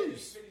 Yes. would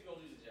lose. 50's gonna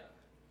lose his job.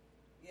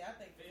 Yeah, I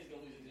think 50's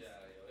gonna lose his job,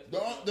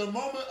 yo. The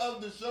moment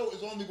of the show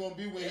is only gonna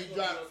be when he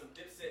dropped. Some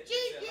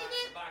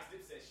Dipset, box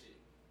Dipset shit.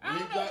 I don't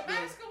He know. got The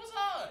them- Massacre was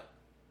hard.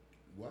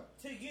 What?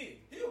 to you,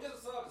 He don't get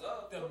the songs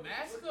up. The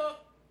Massacre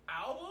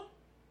album,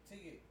 to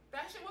you.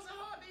 that shit wasn't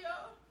hard to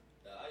y'all.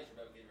 I used to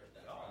remember getting rid of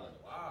that. Oh,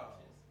 wow.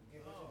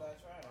 Give it a shot,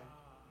 try.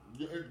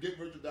 Get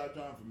Richard Die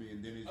Trying for me,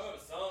 and then his I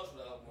remember songs from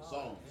the album.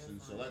 songs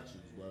and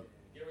selections. But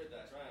Get rid of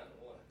that trying to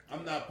one.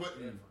 I'm not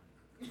putting.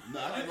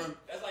 Nah, I can run.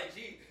 That's like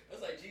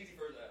Jeezy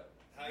first album.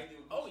 How you do?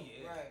 Oh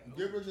yeah. Right.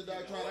 Get Richard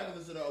Die Trying. I can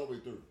listen to that all the way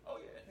through. Oh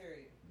yeah.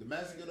 Period. The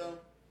Massacre though,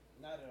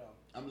 Not at all.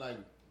 I'm like,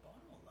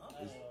 Not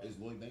at all. is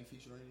Lloyd Banks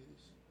featuring any of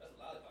this? That's a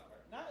lollipop,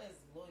 right? Not as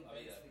Lloyd Oh,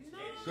 yeah. Banks. feature.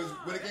 No. Because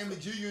when it came to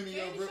G Unit,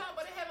 yo, Candy Shop,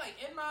 but it had like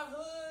In My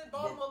Hood,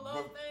 Baltimore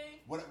Love thing.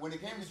 when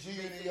it came to G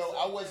Unit, yo,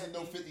 I wasn't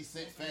no 50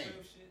 Cent fan.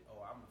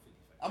 Oh, I'm a 50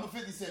 fan. I'm a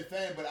 50 Cent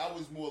fan, but I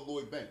was more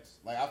Lloyd Banks.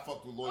 Like I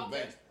fucked with Lloyd Okay,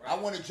 Banks. right. I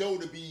wanted Joe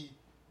to be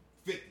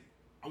 50.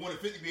 I wanted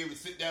 50 to be able to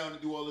sit down and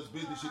do all this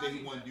business shit that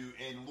he wanted to do,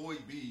 and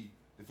Lloyd be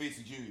the face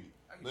of Unity.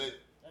 But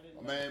I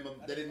didn't man,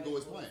 like- I that didn't go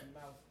as Lloyd's planned.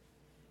 mouth.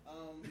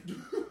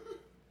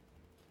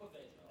 Fuck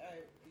that, y'all.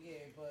 Alright,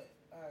 yeah, but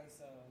alright,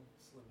 so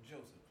Slim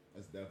Joseph.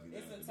 That's definitely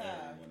it's a not the tie.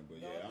 bad one,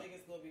 but Don't yeah, think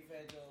it's gonna be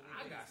Fat Joe. We I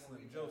think got it's gonna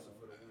Slim be Joseph Joe.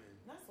 for the win.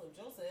 Not Slim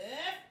Joseph.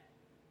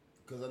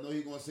 because I know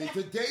he's gonna say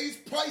today's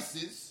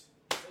prices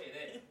Say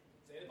that.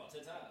 Say it about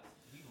 10 times.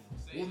 He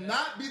gonna say will that.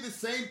 not be the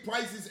same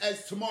prices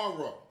as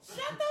tomorrow.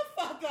 Shut the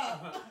fuck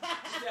up.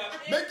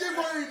 Make it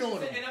rain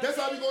on him. That's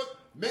how we going.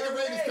 Make it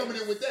rain is coming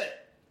in with that.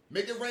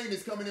 Make it rain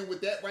is coming in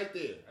with that right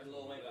there. That's a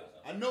little Wayne got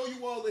I know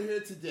you all are here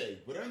today,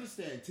 but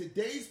understand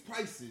today's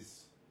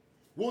prices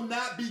will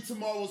not be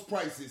tomorrow's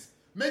prices.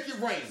 Make it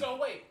rain. So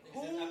wait,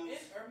 I'm in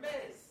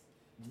Hermes.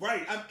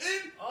 Right, I'm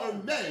in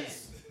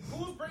Hermes.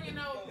 Who's bringing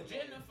out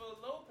Jennifer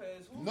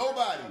Lopez? Who's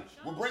Nobody. bringing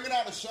out We're bringing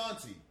out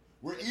Ashanti.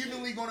 We're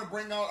evenly going to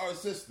bring out our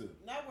sister.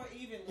 Now we're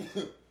evenly.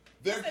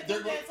 they're They they're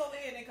come going dance over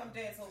here and they come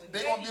dance over here.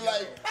 they're going to be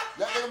like,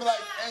 they're going to be like,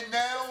 and Just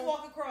now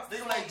walk across. they're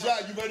the going to be like,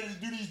 stage. John, you ready to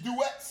do these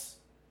duets?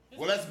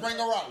 Well, let's bring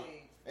her out.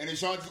 And then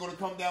Ashanti's going to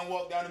come down,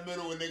 walk down the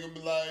middle, and they're going to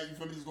be like, you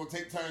feel me, just going to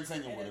take turns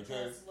singing And with then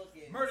her, cuz. just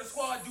looking. Murder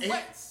Squad And,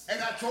 duets.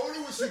 and I told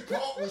her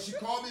when she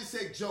called me and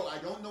said, Joe, I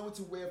don't know what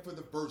to wear for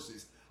the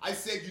verses. I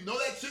said, you know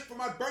that shit for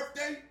my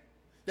birthday?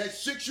 That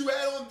shit you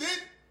had on then?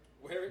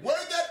 Wear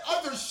that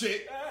other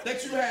shit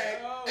that you had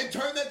and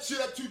turn that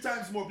shit up 2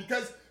 times more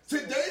because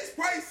today's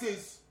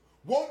prices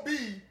won't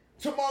be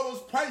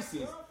tomorrow's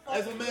prices.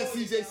 As my man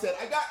CJ said,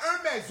 I got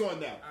Hermes on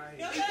now.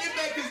 Get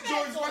back his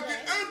George fucking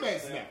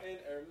Hermes now. In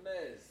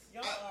Hermes.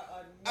 Y'all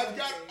are I've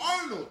got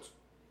annoying. Arnold.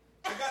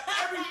 I got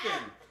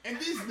everything. And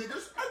these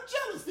niggas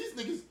are jealous. These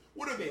niggas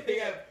What are they?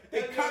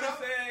 They cut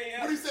up.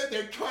 What he said?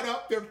 They're cut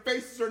up. Their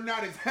faces are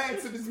not as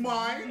handsome as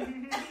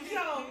mine.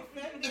 Yo,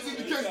 Is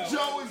it because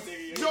Joe is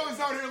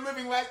out here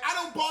living like I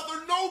don't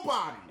bother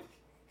nobody?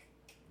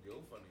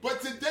 But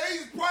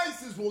today's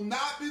prices will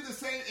not be the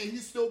same, and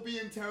he's still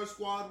being Terror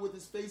Squad with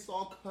his face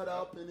all cut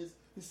up and his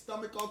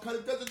stomach all cut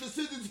up. That's the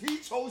decisions he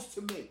chose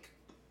to make.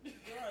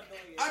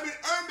 I'm in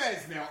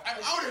Hermes now.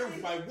 I'm out here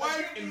with my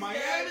wife in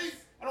Miami.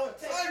 I don't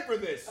have time for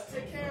this.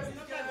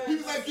 He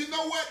was like, you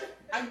know what?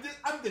 I'm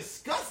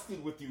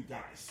disgusted with you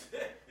guys.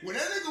 When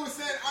that nigga was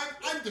saying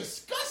I'm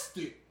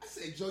disgusted, I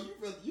said, Joe,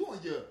 you on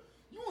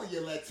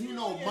your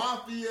Latino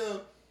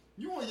mafia,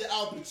 you on your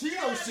Al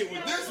Pacino shit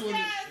with this one.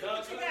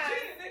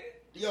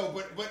 Yo,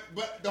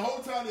 but the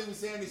whole time they were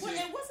saying this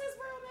shit. And what's his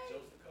real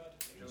name?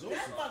 Joseph.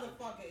 That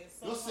motherfucker is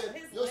so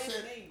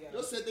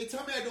Yo said they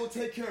tell me I don't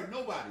take care of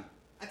nobody.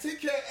 I take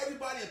care of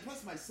everybody, and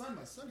plus my son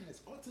has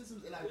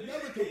autism, and I've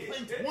never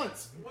complained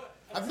once.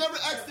 I've never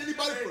asked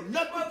anybody for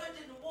nothing.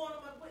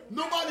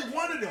 Nobody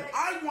wanted him.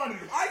 I wanted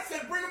him. I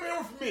said, bring him here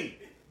with me.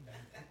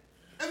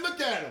 And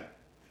look at him.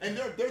 And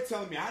they're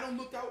telling me I don't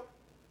look out.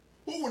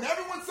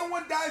 Whenever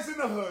someone dies in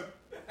the hood,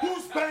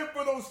 who's paying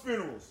for those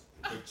funerals?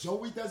 But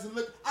Joey doesn't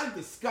look. I'm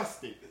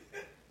disgusted.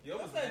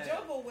 What's that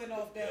Joe went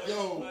off there?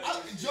 Joe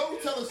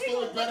tell a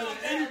story better than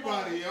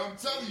anybody. Yo. I'm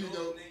telling you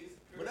though.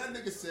 But that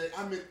nigga said,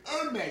 I'm in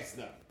Hermes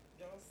now.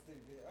 Y'all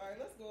stupid. All right,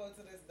 let's go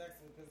into this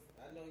next one because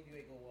I know you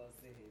ain't gonna want to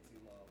sit here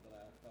too long, but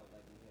I felt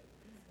like we had to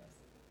discuss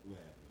it. What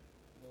happened?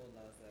 Lil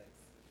Nas X.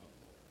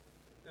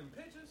 Them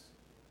pictures.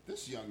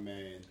 This young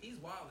man.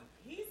 He's wilding.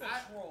 He's a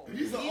troll.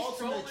 He's an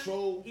ultimate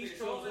troll. He's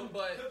trolling,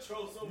 but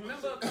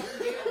remember a couple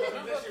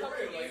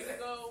years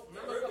ago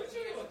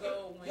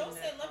when Yo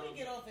said, let me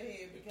get off of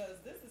here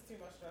because this is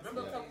too much stress.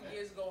 Remember a couple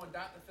years ago when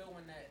Dr. Phil,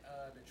 when that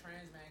the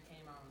trans man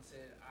came out and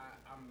said,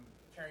 I'm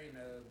carrying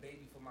a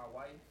baby for my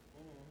wife.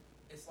 Mm-hmm.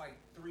 It's like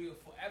 3 or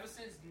 4. Ever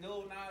since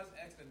Lil Nas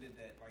X did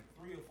that, like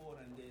 3 or 4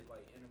 of them did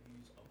like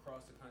interviews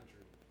across the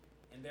country,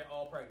 and they're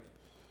all pregnant.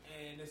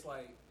 And it's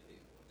like,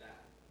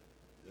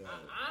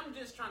 I'm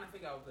just trying to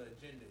figure out what the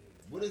agenda is.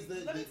 What is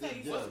the? Let me tell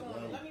you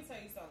something. Let me tell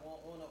you something.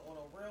 On a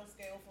real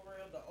scale, for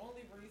real, the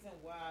only reason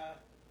why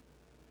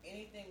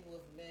anything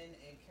with men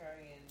and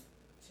carrying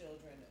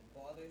children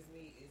bothers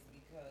me is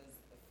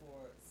because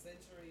for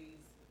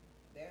centuries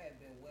there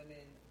have been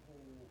women who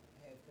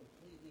have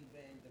completely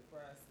been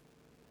depressed,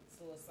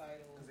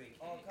 suicidal,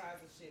 all kinds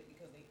of shit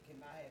because they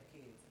cannot have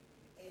kids.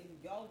 And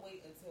y'all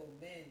wait until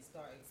men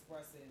start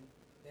expressing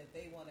that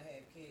they want to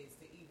have kids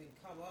to even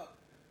come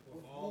up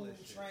with womb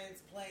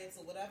transplants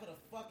or whatever the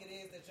fuck it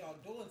is that y'all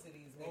doing to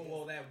these niggas. Oh,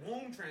 well, that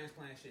womb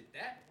transplant shit,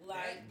 that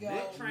man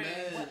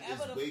is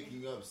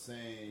waking up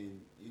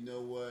saying, you know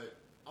what,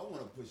 I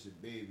want to push a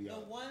baby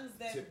out. The ones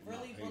that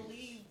really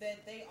believe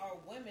that they are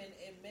women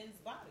in men's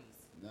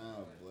bodies.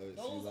 Nah, boy.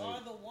 Those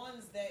are the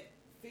ones that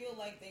feel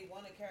like they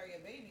want to carry a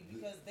baby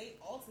because they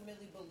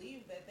ultimately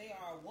believe that they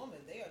are a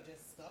woman. They are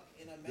just stuck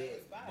in a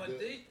man's body.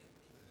 But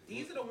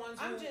these are the ones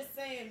I'm just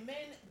saying,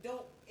 men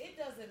don't, it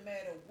doesn't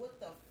matter what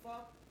the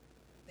fuck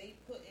they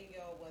put in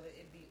y'all, whether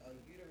it be a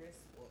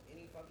uterus or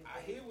any fucking thing.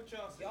 I hear what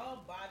y'all say.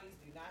 Y'all bodies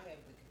do not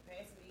have the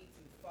capacity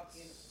to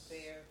fucking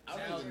bear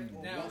children.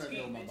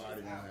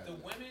 The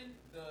women,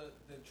 the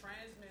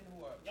trans men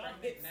who are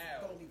pregnant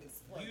now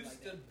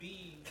used to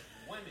be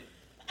women.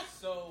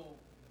 So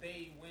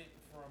they went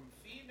from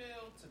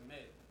female to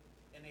male.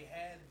 And they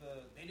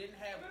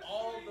didn't have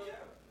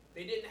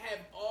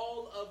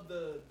all of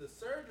the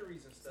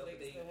surgeries and stuff. So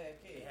they still have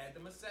kids. They had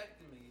the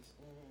mastectomies,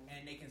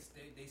 and they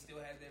still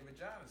have their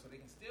vagina, so they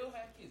can still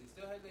have kids. They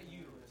still have their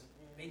uterus.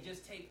 They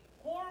just take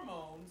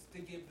hormones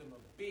to give them a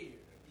beard,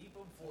 a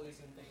deeper voice,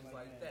 and things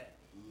like that.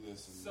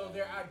 Listen, so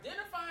they're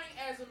identifying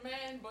as a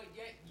man, but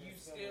yet you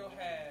still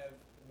have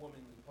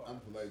womanly parts.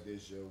 I'm like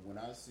this, yo. When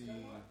I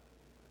see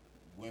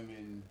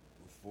women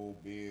with full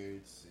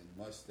beards and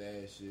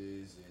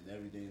mustaches and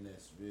everything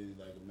that's really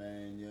like a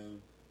man,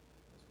 yo.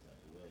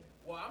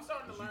 Well, I'm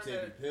starting to learn you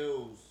taking that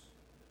pills.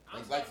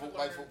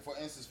 For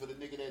instance, for the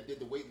nigga that did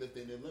the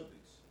weightlifting in the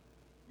Olympics,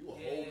 you a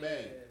whole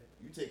man.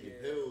 You taking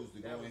pills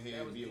to go in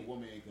here and be a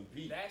woman and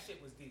compete. That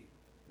shit was deep.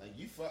 Like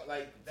you fuck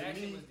like that to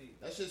shit me, was deep.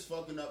 That shit's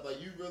fucking up.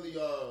 Like you really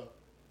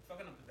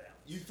fucking up the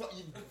balance. You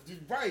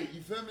right.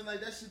 You feel me?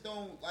 Like that shit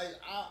don't like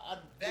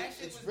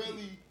it's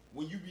really deep.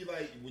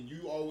 when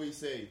you always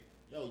say,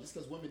 yo, just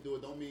because women do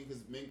it don't mean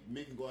because men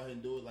can go ahead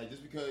and do it. Like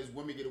just because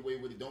women get away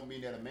with it don't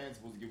mean that a man's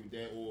supposed to get with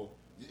that. Or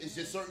it's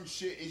just certain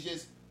shit. It's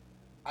just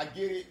I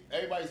get it.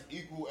 Everybody's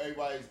equal.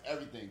 Everybody's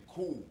everything.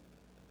 Cool.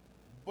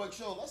 But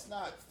yo, let's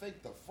not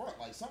fake the front.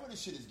 Like some of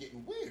this shit is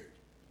getting weird.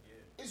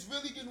 Yeah. It's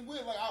really getting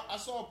weird. Like I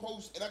saw a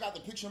post and I got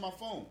the picture on my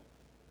phone.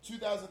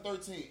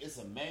 2013. It's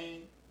a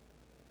man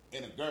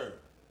and a girl.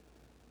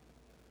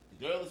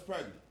 The girl is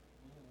pregnant.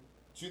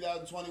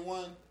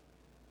 2021.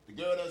 The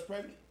girl that's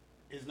pregnant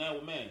is now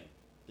a man.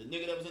 The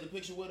nigga that was in the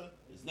picture with her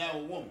is now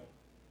a woman.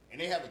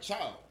 And they have a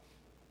child.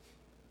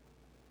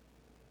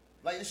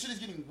 Like, this shit is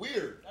getting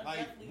weird.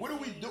 Like, what do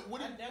we do?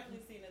 I've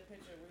definitely seen a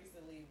picture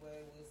recently where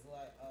it was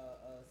like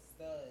a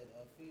stud,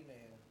 a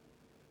female,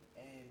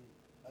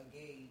 a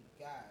gay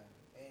guy,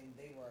 and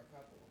they were a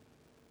couple,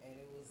 and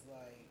it was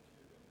like.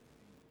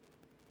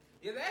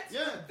 Yeah,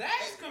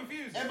 that's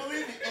confusing. And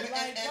believe me, and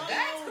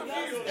that's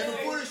confusing. And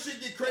before this shit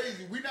get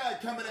crazy, we're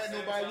not coming at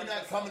nobody. We're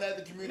not coming at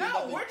the community.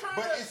 No, we're trying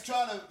but it's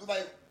trying to,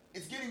 like,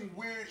 it's getting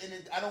weird, and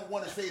I don't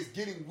want to say it's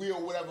getting weird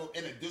or whatever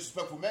in a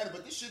disrespectful manner,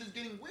 but this shit is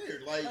getting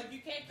weird. Like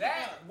you can't keep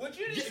that. up. What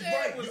you just said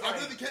right, was I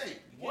like, really can't.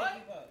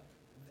 What?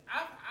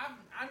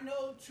 I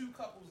know two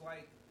couples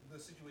like the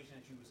situation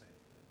that you were saying,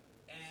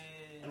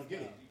 and I don't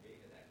get it.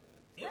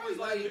 It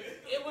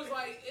was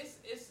like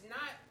it's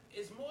not.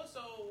 It's more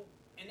so,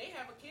 and they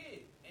have a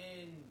kid,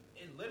 and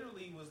it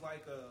literally was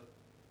like a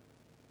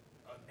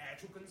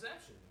natural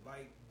conception.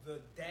 Like the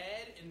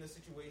dad in the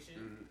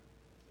situation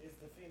is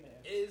the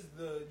female. Is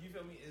the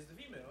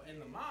female,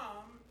 and the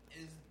mom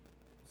is.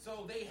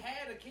 So they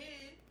had a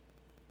kid,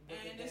 but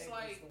and the it's dad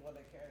like was the one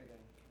that carried him.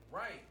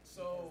 Right.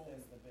 So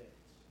that's the bitch.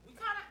 We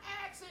kind of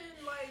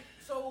asking like,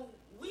 so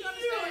we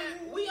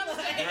understand.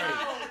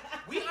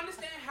 We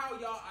understand how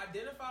y'all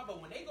identify,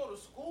 but when they go to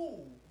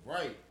school,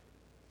 right.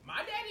 My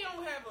daddy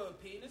don't have a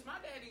penis. My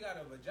daddy got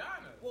a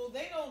vagina. Well,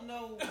 they don't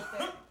know what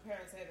their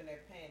parents have in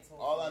their pants.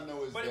 All I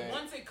know is but that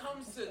once it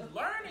comes to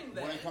learning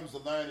that, when it comes to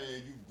learning,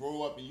 and you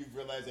grow up and you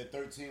realize at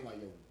 13,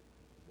 like, yo,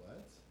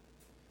 what?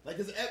 Like,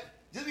 just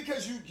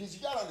because you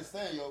gotta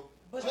understand, yo.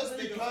 But just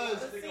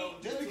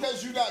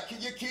because you got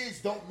your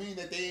kids don't mean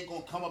that they ain't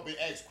gonna come up and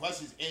ask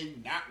questions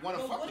and not want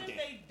to fuck with them. But what if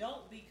they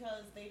don't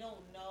because they don't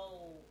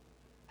know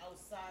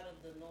outside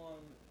of the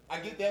norm? I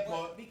get that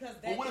part.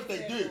 But what if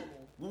they do? Normal.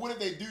 Well, what if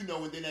they do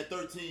know, and then at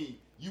 13,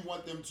 you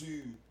want them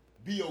to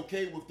be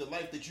okay with the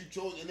life that you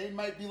chose, and they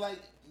might be like,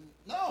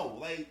 no,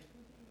 like,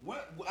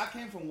 what? I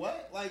came from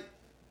what? Like,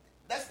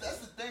 that's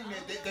the thing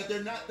that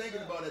they're not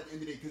thinking about at the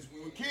end of the day. Because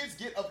when kids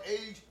get of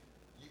age,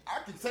 I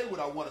can say what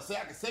I want to say.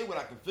 I can say what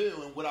I can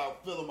feel and what I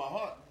feel in my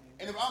heart.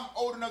 And if I'm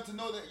old enough to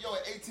know that, yo,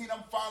 at 18,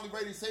 I'm finally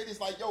ready to say this,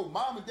 like, yo,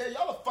 mom and dad,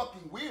 y'all are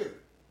fucking weird.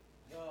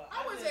 Yo,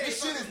 I would say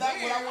this shit is not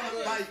what I want to,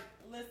 like.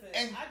 Listen,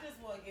 and I just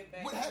want to get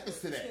back what happens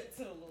to that?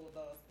 To the little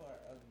dog's part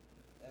of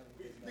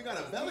everything. They got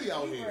a belly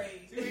out here.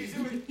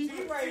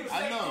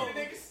 I know.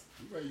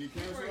 You ready to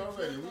get canceled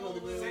already. We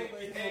only been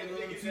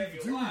on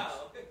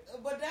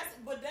 2 But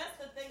that's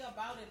the thing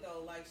about it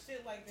though. Like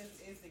shit like this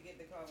is to get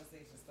the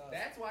conversation started.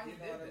 That's why he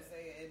did what I'm that.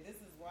 saying? And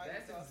this is why.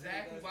 That's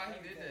exactly why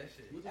he did that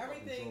shit.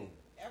 Everything.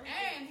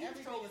 And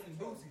he's trolling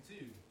Boosie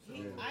too.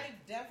 I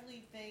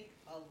definitely think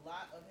a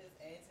lot of his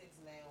antics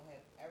now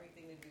have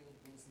everything to do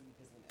with Boosie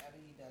because whenever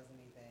he does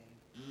anything,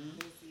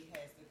 Boosie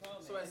has to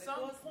comment. So at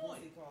some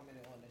point, Boosie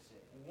commented on the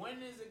shit.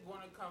 When is it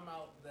going to come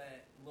out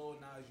that Lil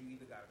Nas you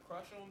either got a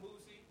crush on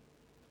Boosie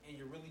and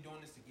you're really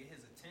doing this to get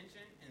his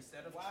attention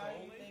instead of trolling?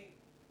 Why do you think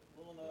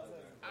Lil Nas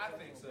has I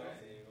think so.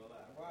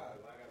 Why?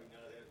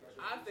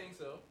 I think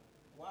so.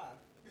 Why?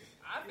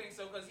 I think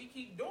so because he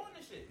keep doing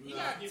the shit. He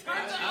got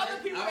tons of other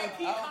people that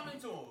keep coming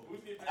to him.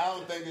 I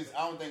don't think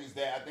it's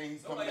that. I think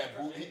he's coming at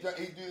Boosie. He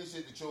do this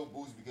shit to troll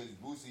Boosie because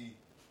Boosie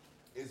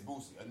is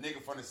Boosie, a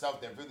nigga from the South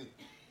that really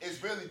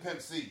it's really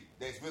Pimp C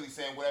that's really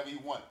saying whatever he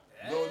want.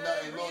 Lil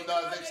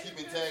Nas X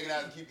keep tagging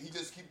out. He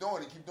just keep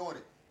doing it.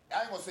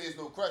 I ain't gonna say it's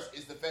no crush.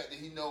 It's the fact that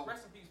he know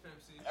Rest in peace, Pimp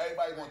C.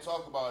 Everybody gonna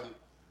talk about it,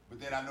 but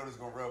then I know this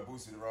gonna rub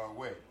Boosie the wrong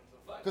way.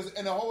 Because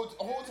in the whole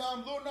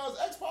time, Lil Nas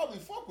X probably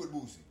fuck with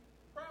Boosie.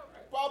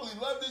 Probably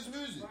love this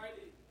music.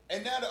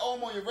 And now that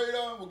I'm on your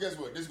radar, well, guess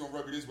what? This is gonna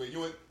rub you this way.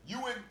 You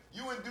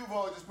and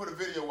Duval just put a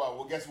video out.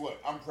 Well, guess what?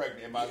 I'm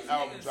pregnant and my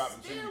album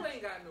dropping soon. Still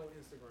ain't got no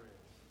Instagram.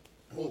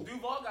 Who?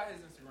 Duval got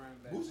his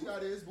Instagram back. Boosie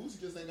got his. Boosie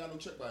just ain't got no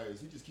check by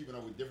his. He just keeping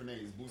up with different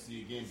names.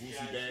 Boosie again,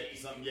 Boosie back,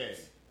 something, yeah.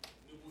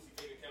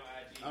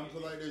 I'm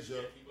put like this,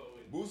 yo.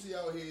 Boosie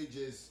out here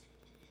just.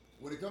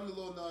 When it comes to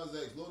Lil Nas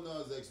X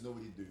know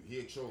what he do. He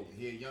a troll.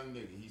 He a young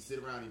nigga. He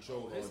sit around and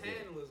troll all his day.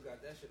 handlers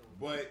got that shit on.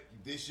 But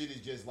this shit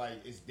is just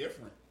like, it's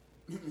different.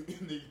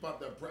 Nigga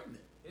popped up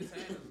pregnant. His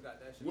handlers got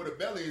that shit with a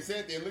belly and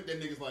sat there and looked at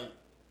niggas like.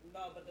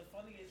 No, but the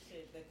funniest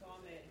shit, the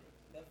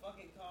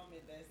fucking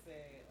comment that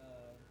said,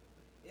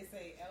 it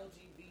say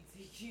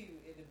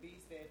LGBTQ and the B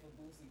stand for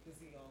Boosie because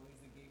he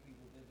always a gay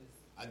people did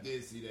this. I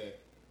did see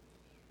that.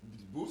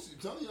 Boosie,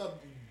 telling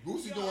y'all,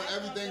 Boosie doing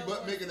everything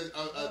but making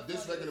a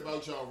diss record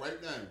about y'all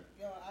right now.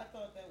 Yo, I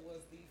thought that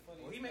was the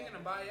funniest. Well, he making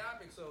a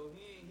biopic, so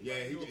he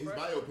his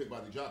biopic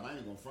about to drop. I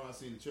ain't gonna front. I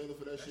seen the trailer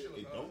for that shit.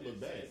 It don't look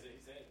bad.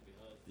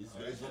 It's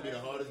gonna be the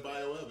hardest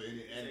bio ever.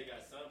 And they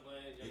got son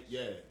playing.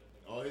 Yeah,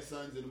 all his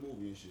sons in the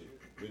movie and shit.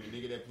 But the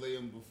nigga that play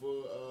him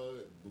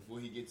before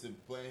he gets to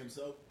playing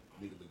himself,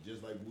 nigga look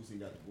just like Boosie.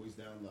 Got the voice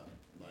down loud.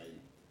 Like,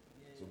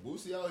 so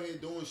Boosie out here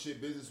doing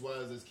shit business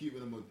wise that's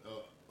keeping him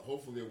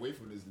hopefully away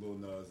from this Lil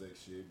Nas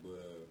X shit.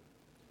 But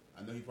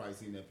I know he probably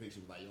seen that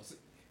picture. Like, yo,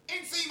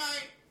 NC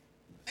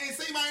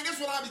man, this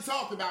what I be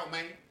talking about,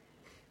 man.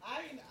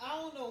 I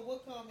don't know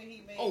what comment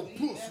he made. Oh,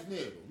 pussy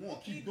nigga, wanna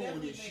keep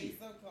doing this shit.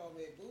 Some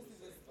comment.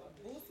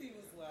 Boosie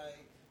was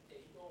like,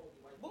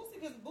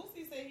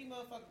 Boosie said he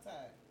motherfucking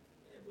tired.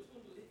 Yeah,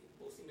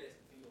 Boosie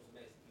Master P on some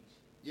Master P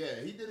shit.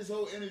 Yeah, he did his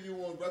whole interview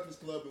on Breakfast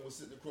Club and was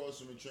sitting across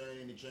from the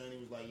train. The train, he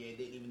was like, yeah,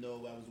 didn't even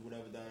know I was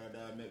whatever,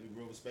 met me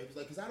real respect. He's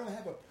like, because I don't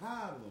have a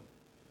problem.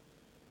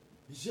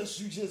 It's just,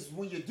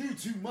 when you do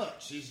too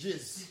much, it's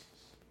just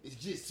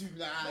too,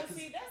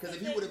 because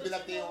if he would have been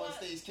up there on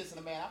stage kissing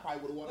a man, I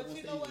probably would have wanted on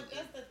stage. But you know what,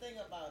 that's the thing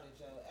about it,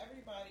 Joe.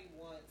 Everybody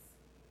wants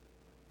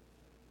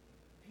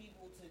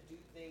people to do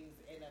things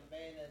in a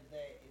manner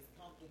that is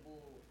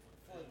comfortable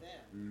for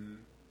them. Mm-hmm.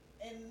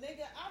 And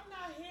nigga, I'm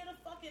not here to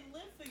fucking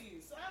live for you,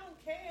 so I don't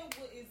care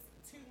what is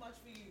too much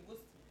for you.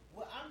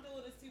 What I'm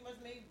doing is too much.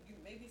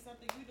 Maybe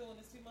something you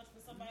doing is too much for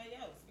somebody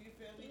else. You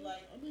feel me?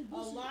 Like Boosie,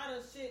 a lot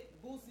of shit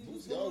Boosie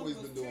was doing was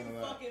too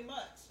fucking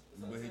much.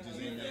 But he just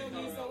ain't that.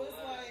 So it's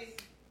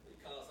like he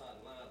call outside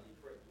the lines, be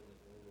correct doing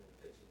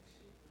pictures and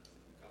shit.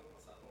 He call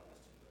outside the lines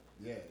too much.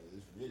 Yeah,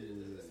 it's really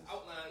what it is.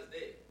 Outline is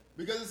there.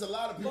 Because it's a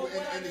lot of people in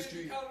the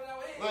industry. But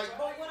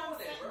what I'm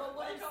saying is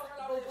that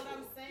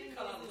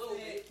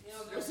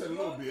it's a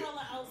little bit.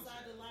 Color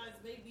outside the lines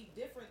may be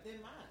different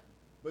than mine.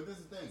 But this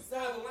is the thing. So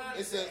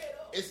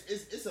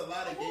it's a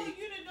lot of gay.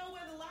 You didn't know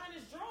where the line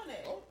is drawn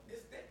at. Oh,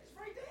 it's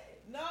right there.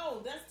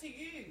 No, that's to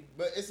you.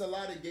 But it's a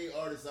lot of gay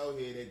artists out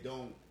here that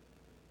don't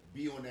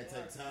be on that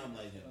type of time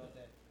like him.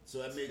 So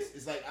that makes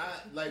it's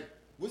like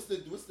what's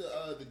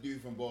the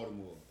dude from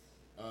Baltimore?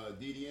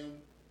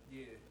 DDM.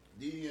 Yeah.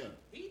 DDM.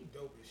 He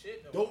dope as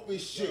shit though. Dope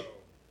as shit.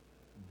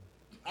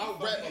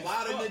 Out rap a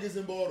lot of niggas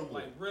in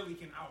Baltimore. Like really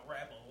can out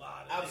rap a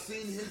lot of I've niggas.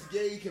 seen his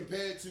gay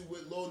compared to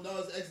what Lil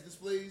Nas X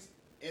displays,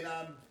 and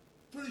I'm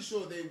pretty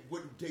sure they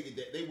wouldn't take it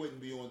that they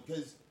wouldn't be on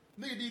because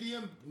nigga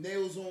DDM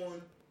nails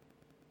on,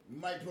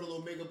 might put a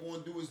little makeup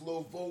on, do his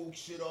little Vogue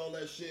shit, all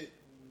that shit.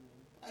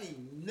 I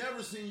ain't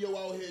never seen yo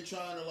out here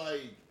trying to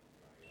like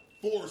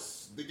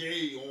force the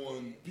gay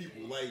on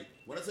people. Like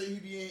when I say he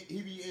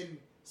be in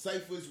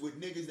ciphers with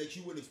niggas that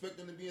you wouldn't expect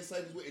them to be in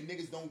ciphers with, and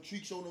niggas don't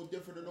treat you no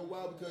different or no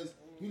wild because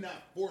he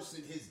not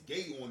forcing his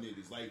gay on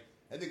niggas. Like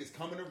that nigga's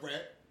coming to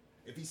rap.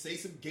 If he say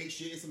some gay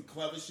shit, some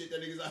clever shit,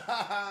 that nigga's like,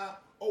 ha ha,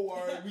 oh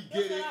alright, we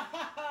get it.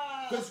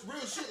 Cause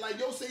real shit, like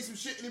yo say some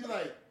shit and he be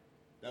like,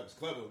 that was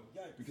clever.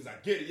 Yikes. Because I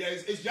get it. Yeah,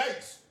 it's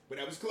yikes, but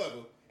that was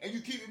clever. And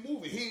you keep it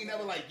moving. He ain't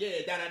never like,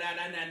 yeah,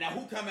 now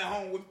who coming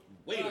home with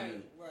wait a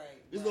minute.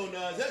 This little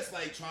Nas X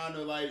like trying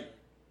to like,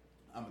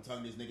 I'm gonna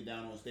tongue this nigga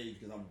down on stage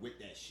because I'm with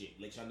that shit.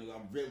 Like y'all know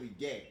I'm really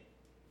gay.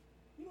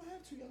 You don't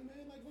have to, young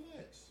man. Like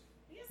relax.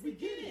 Yes, we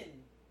get it.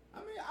 I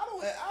mean, I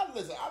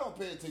don't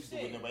pay attention to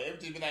what nobody.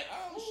 Everything be like,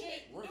 oh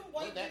shit, we're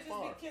that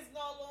far. Be kissing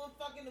all on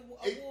fucking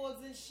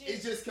awards and shit.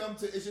 It's just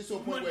to a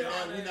point where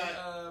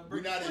now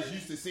we're not as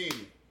used to seeing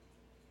it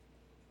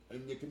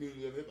in the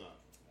community of hip hop.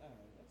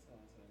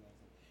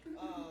 We can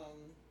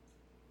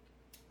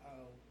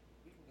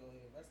go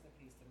ahead. Rest in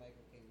peace to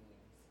Michael K.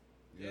 Williams.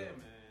 Yeah,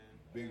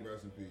 man. Big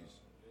rest in peace.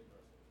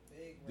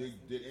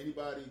 Did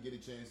anybody get a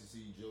chance to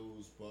see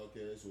Joe's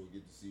podcast or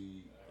get to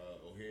see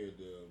or hear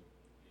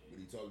what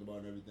he talked about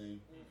and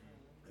everything?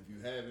 Mm-hmm. If you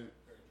haven't,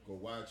 go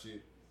watch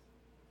it.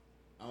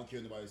 I don't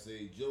care what nobody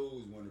say. Joe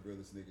is one of the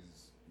realest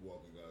niggas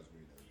walking God's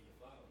green earth.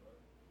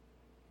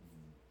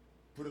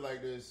 Put it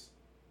like this: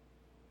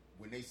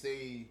 when they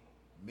say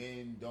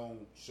men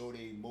don't show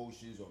their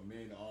emotions or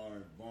men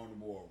aren't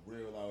vulnerable or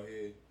real out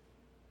here,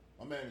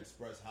 my man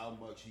expressed how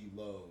much he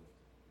loved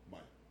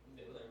Mike.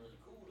 They was like really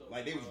cool though.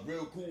 Like they was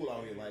real cool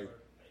out here. Like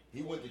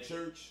he went to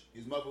church.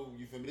 His mother,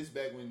 you feel me? This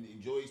back when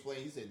Joey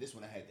explained. He said this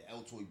when I had the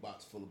Altoid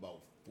box full of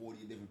about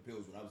 40 different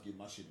pills when I was getting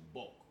my shit in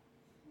bulk.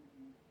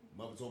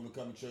 Mother told me to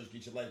come to church,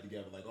 get your life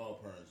together, like all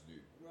parents do.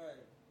 Right.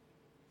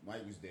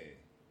 Mike was there.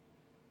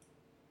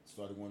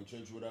 Started going to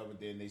church or whatever.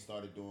 Then they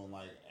started doing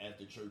like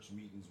after church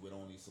meetings with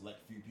only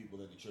select few people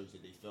in the church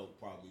that they felt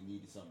probably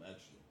needed something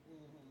extra.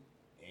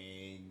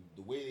 Mm-hmm. And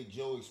the way that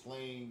Joe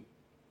explained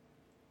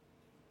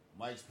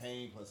Mike's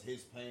pain plus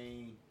his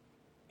pain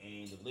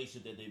and the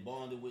relationship that they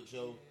bonded with,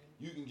 yo,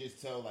 you can just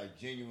tell like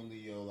genuinely,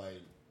 yo,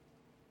 like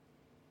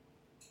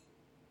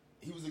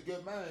he was a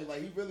good man.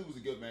 Like he really was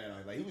a good man.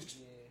 Like he was,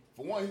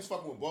 for one, he was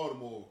fucking with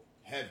Baltimore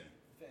heavy.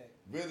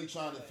 Really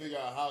trying to figure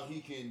out how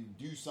he can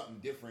do something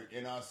different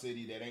in our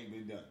city that ain't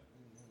been done.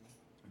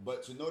 Mm-hmm.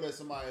 But to know that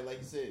somebody, like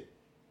you said,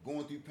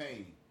 going through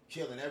pain,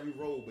 killing every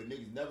road, but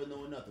niggas never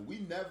knowing nothing. I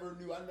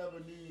never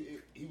knew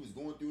if he was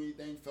going through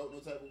anything, felt no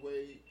type of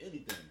way,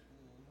 anything.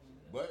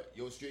 Mm-hmm. But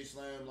yo, Straight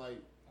Slam,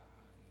 like,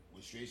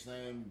 with Straight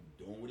Slam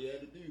doing what he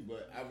had to do.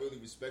 But I really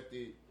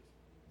respected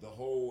the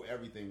whole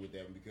everything with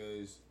them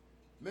because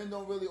men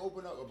don't really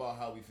open up about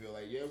how we feel.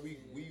 Like, yeah, we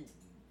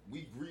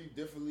grieve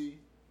differently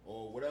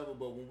or whatever,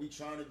 but when we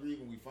trying to grieve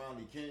and we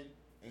finally can,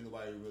 ain't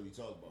nobody to really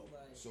talk about.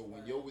 Right, so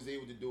when Yo was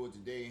able to do it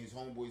today and his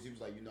homeboys, he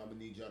was like, you know, I'm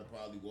gonna need y'all to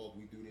probably walk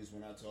me through this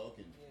when I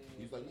talk. And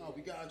he was like, no,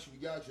 we got you.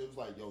 It was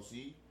like, yo,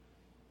 see,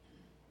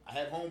 I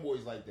have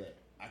homeboys like that.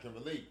 I can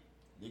relate.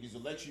 Niggas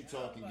will let you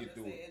talk and get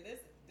through it. And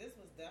this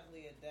was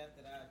definitely a death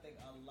that I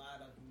think a lot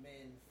of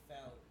men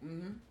felt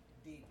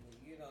deeply.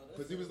 You know,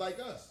 because he was like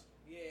us.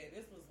 Yeah,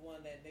 this was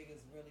one that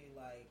niggas really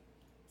like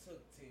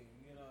took to.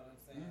 You know what I'm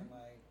saying? Mm-hmm.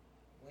 Like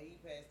when he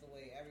passed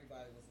away,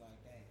 everybody was like,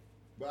 damn.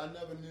 But I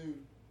never knew.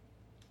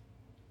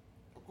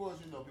 Of course,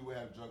 you know, people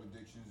have drug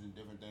addictions and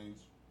different things.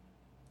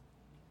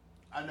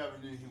 I never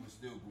knew he was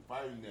still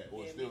fighting that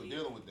or still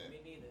dealing with that. Me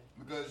neither.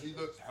 Because he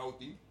looks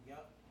healthy.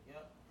 Yep.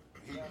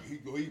 He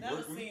never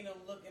working. seen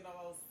him looking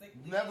all sick.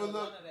 Never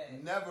look.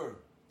 Never.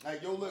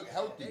 Like, yo, look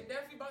healthy. They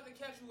definitely about to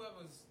catch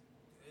whoever's.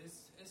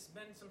 It's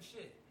been some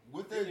shit.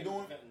 What they're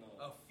doing.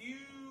 A few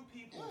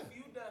people, a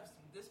few deaths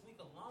this week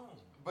alone.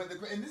 But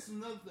and this is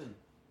another thing.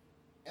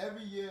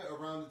 Every year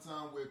around the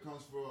time where it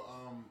comes for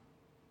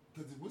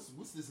because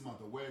what's this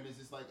month awareness?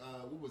 It's like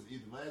what was it,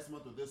 either last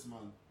month or this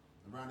month?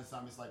 Around this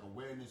time, it's like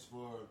awareness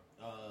for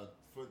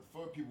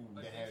people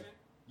that have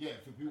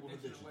for people with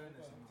addiction.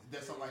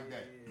 That's something like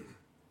that.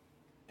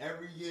 Yeah.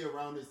 Every year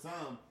around this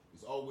time,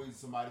 it's always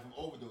somebody from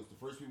overdose. The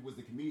first people was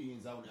the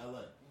comedians out in LA.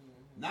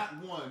 Mm-hmm.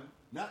 Not one,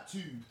 not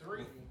two,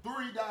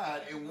 three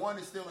died, and one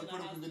is still in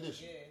critical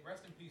condition. Yeah.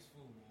 Rest in peace,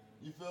 fool, man.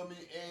 You feel me?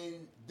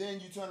 And then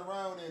you turn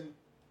around and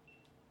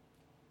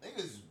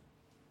niggas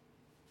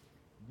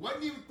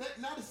wasn't even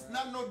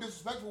not no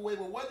disrespectful way,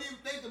 but wasn't even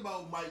thinking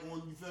about Mike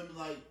on, you feel me?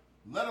 Like,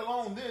 let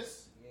alone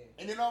this. Yeah.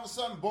 And then all of a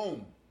sudden,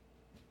 boom,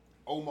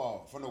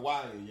 Omar from The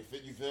Wire,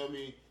 you feel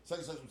me? Such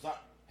and such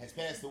has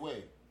passed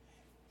away.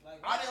 Like,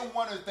 I didn't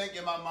want to think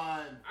in my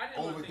mind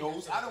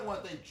overdose. I didn't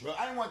want to think drug.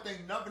 I didn't want to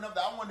think nothing of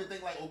that. I wanted to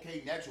think like,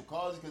 okay, natural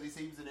causes, because they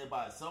say he was in there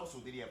by himself. So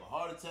did he have a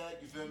heart attack?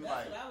 You feel me?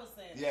 That's like, what I was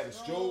saying. Did he have a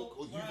stroke?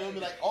 Or, you feel me?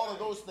 Like all of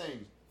those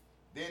things.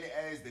 Then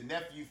as the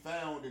nephew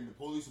found and the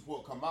police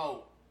report come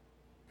out,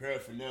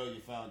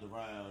 paraphernalia found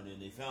around, and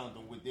they found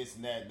them with this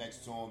and that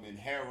next to him and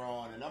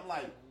heroin, and I'm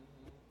like,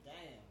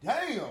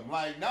 damn,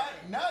 like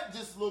not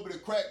just a little bit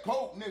of crack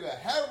coke, nigga,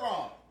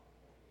 heroin.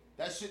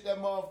 That shit that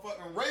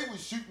motherfucking Ray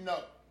was shooting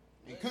up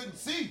and couldn't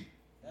see.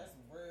 That's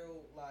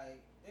real, like,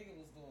 nigga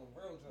was doing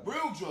real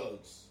drugs. Real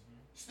drugs.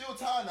 Still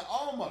tying the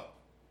arm up.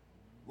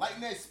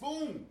 Lighting that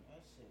spoon.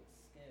 That shit's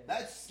scary.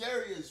 That's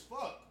scary as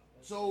fuck.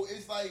 So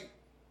it's like,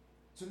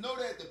 to know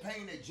that the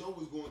pain that Joe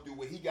was going through,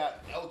 where he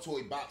got an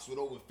Altoid box with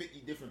over 50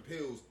 different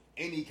pills,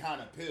 any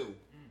kind of pill.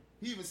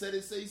 He even said,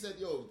 he said,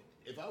 yo,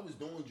 if I was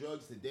doing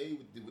drugs today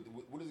with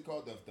what is it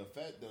called, the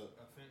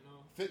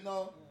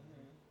fentanyl,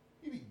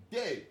 he'd be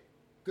dead.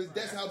 Because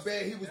that's how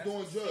bad he was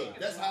doing drugs.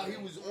 That's how he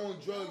was on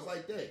drugs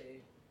like that.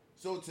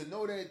 So to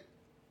know that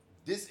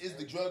this is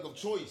the drug of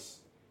choice,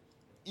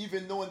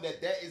 even knowing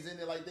that is in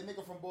there, like the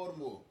nigga from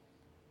Baltimore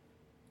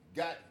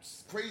got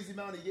crazy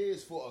amount of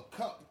years for a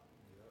cup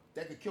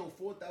that could kill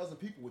 4,000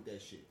 people with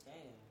that shit. Damn.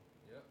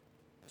 Yep.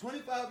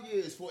 25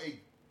 years for a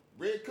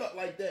red cup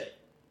like that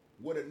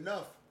was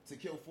enough to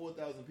kill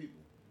 4,000 people.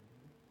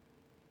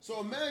 So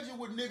imagine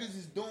what niggas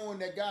is doing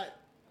that got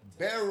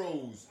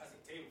barrels.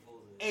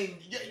 And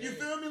you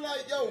feel me?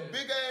 Like, yo,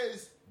 big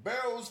ass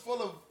barrels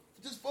full of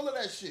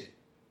that shit.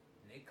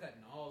 And they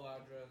cutting all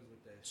our drugs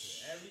with that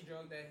shit. Every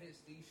drug that hits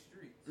these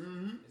streets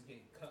is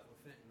getting cut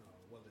with fentanyl.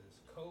 Whether it's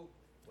coke,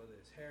 whether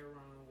it's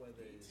heroin,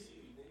 whether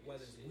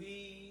it's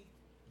weed.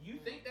 You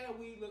think that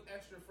weed look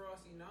extra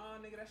frosty? Nah,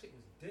 nigga, that shit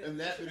was dick. And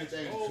that be the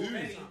thing too.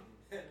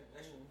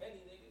 Extra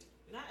Fenty,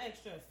 nigga. Not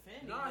extra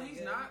Fenty. Nah,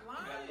 he's not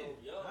lying.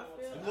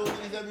 The little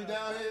things that be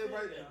down here,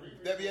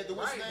 right? That be at the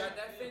West End. Got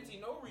that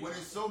Fenty, no reason. When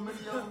there's so many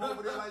of them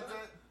over there like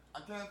that, I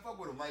can't fuck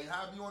with them. Like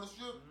how I be on the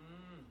strip,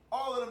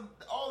 all of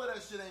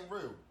that shit ain't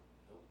real.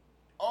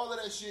 All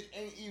of that shit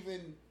ain't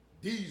even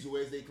diesel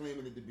as they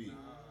claiming it to be.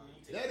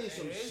 That is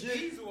some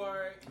shit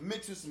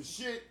mixed with some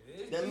shit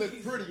that look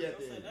pretty at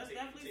the end. That's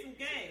definitely some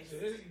gangs.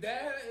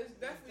 That is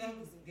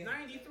definitely some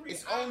 93.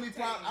 It's only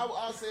probably,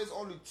 I'll say it's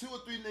only 2 or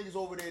 3 niggas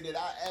over there that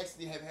I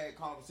actually have had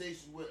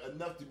conversations with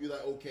enough to be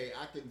like, okay,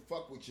 I can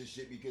fuck with your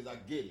shit because I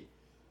get it.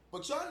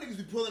 But y'all niggas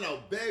be pulling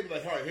out bag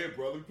like, all right, here,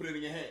 bro, let me put it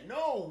in your hand.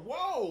 No,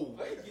 whoa.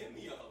 Why you give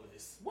me all of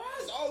this? Why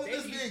is all of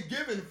this being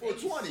given for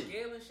 20?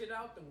 Scaling shit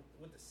out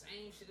with the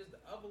same shit as the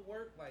other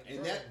work, like, and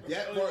bro,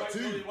 that part too.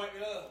 Don't even wipe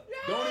it up.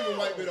 Don't even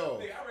wipe it off.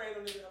 Nigga, I ran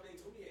on nigga, they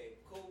told me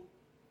cool,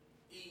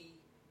 E.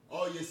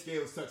 All your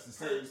scales touch the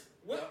same.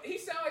 What he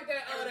sound like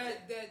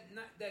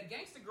that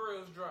Gangsta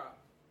Grills drop.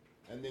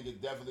 That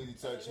nigga definitely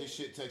touch his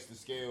shit touch the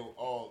scale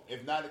all,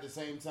 if not at the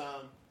same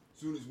time,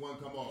 soon as one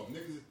come off.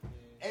 Niggas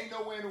ain't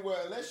nowhere in the world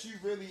unless you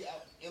really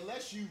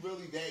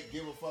that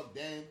give a fuck,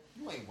 damn,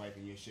 you ain't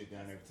wiping your shit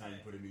down every time you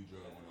put a new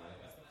drug on.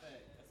 That's a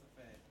fact.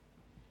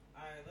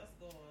 Alright, let's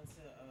go on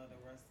to the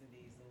rest of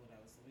these or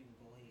whatever, so we can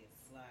go ahead and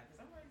slide.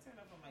 Cause I'm ready to turn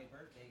up on my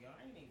birthday, y'all.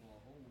 I ain't even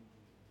gonna hold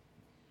you.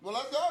 Well,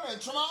 let's go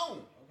then. Come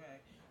on. Okay.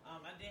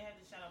 I did have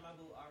to shout out my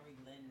boo Ari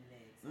Lennox.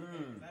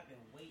 Because I've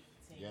been waiting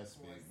for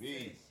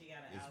baby. She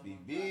got an It's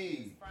album BB.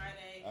 this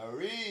Friday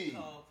Ari.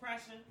 called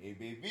Pressure. Hey,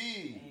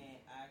 baby.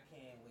 And I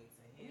can't wait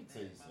to hear Let me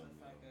tell you that something,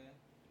 motherfucker.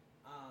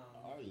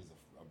 Ari is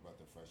a breath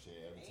of fresh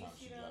air every time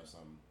she drops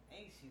something.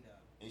 Ain't she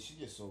though? And she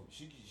just so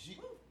she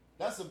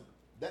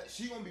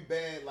she gonna be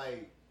bad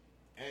like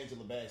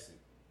Angela Bassett.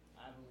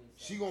 I believe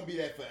so. She gonna be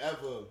that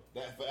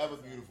forever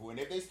beautiful. And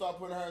if they start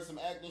putting her in some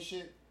acting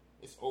shit,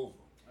 it's over.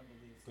 I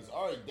believe so. Cause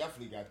Ari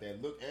definitely got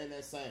that look and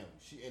that sound.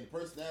 And the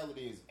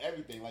personality is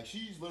everything. Like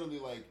she's literally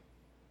like,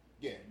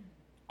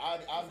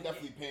 I'm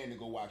definitely paying to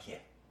go watch her.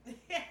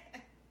 Yeah.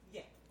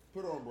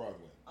 Put her on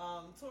Broadway.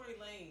 Tory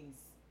Lanez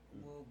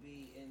will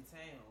be in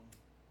town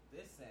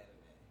this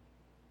Saturday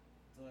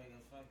doing a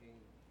fucking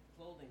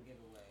clothing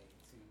giveaway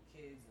to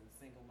kids and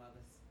single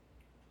mothers.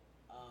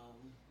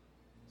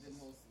 The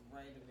most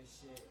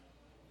randomest shit.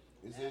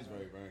 This is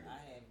very random.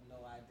 I have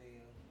no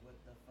idea what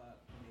the fuck.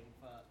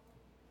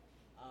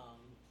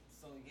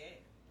 So yeah,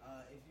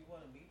 if you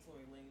want to meet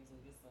Tory Lanez and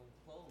get some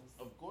clothes.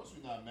 Of course,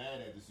 we're not mad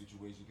at the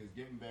situation because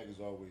giving back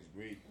is always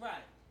great.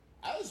 Right.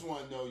 I just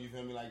want to know, you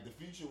feel me, like the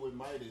feature with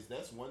Midas,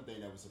 that's one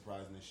thing that was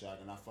surprising and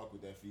shocking. I fuck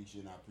with that feature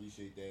and I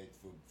appreciate that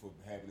for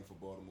having it for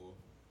Baltimore.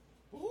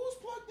 But who's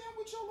plugged in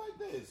with y'all like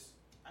this?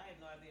 I have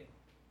no idea.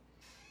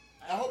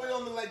 I hope it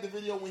don't look like the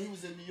video when he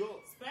was in New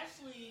York.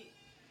 Especially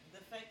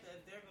the fact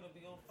that they're going to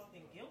be on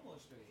fucking Gilmore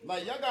Street.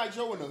 Like, y'all got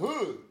Joe in the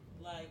hood.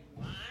 Like,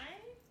 why?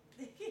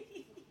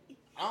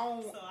 I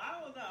don't know.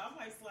 I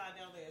might slide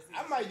down there and see.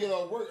 I might get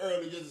off work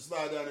early just to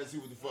slide down there and see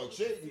what the fuck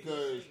shit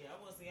because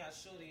I want to see how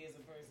shorty is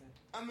in person.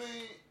 I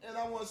mean, and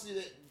I want to see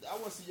that. I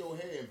want to see your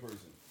hair in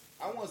person.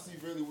 I want to see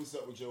really what's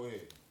up with your hair.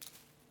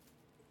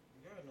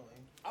 You're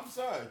annoying. I'm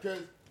sorry,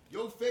 cause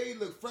your fade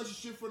look fresh as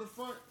shit for the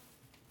front,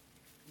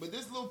 but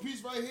this little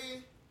piece right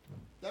here,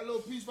 that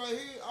little piece right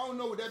here, I don't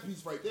know what that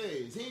piece right there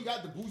is. He ain't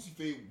got the Boosie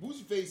fade.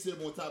 Boosie fade sit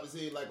up on top of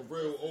his head like a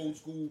real old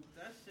school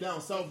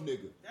down south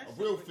nigga,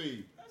 a real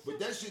fade. But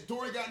that shit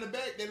Tory got in the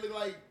back, that look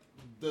like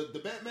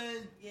the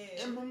Batman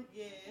emblem.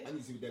 Yeah. I need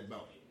to see what that's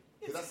about.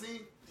 Cause I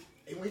seen,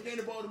 and when he came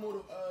to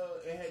Baltimore,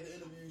 and had the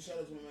interview. Shout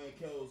out to my man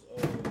Kells,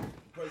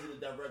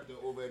 president director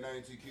over at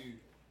 92Q.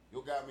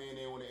 Yo got me in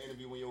there on the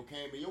interview when yo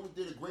came. And yo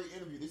did a great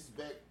interview. This is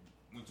back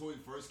when Tory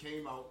first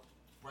came out,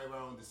 probably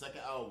around the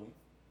second album.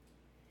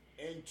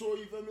 And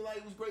Tory, you feel me? Like,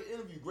 it was a great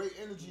interview, great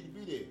energy to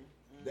be there.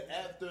 The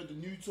after the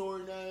new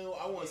Tory now,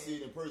 I want to see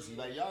it in person.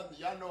 Like y'all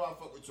know I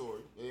fuck with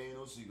Tory. It ain't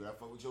no secret. I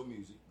fuck with your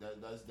music.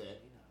 That's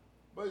that.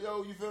 But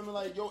yo, you feel me?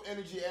 Like your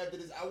energy after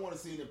this, I want to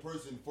see it in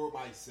person for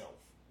myself.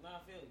 No,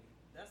 I feel you.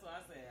 That's what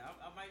I said.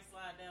 I might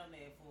slide down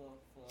there for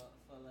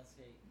Let's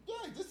Shake.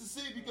 Yeah, just to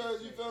see because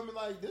you feel me?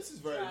 Like this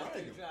is very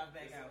random. Drive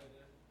back out.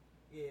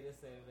 Yeah,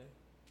 this Saturday.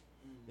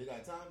 They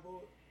got time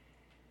for it?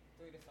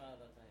 3 to 5,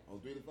 I think.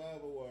 Oh, 3 to 5?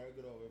 Oh, all right,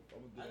 good over.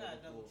 I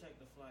gotta double check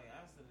the flight.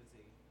 I'll send it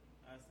to you.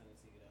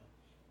 Though.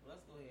 But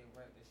let's go ahead and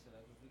wrap this shit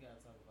up because we gotta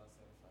talk about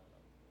Certified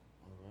Lover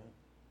Boy. All right.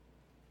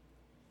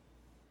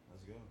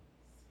 Let's go.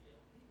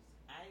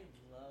 I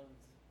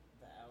loved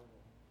the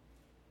album.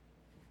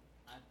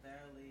 I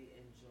thoroughly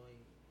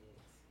enjoyed it.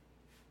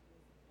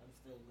 I'm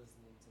still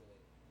listening to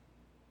it.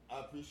 I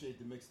appreciate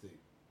the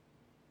mixtape.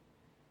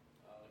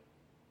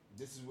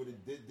 This is what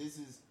it did. This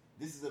is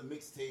a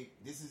mixtape.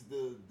 This is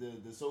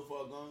the So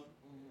Far Gone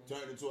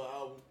turned into an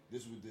album.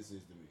 This is what this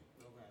is to me.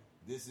 Okay.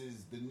 This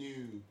is the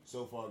new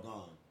So Far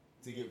Gone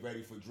to get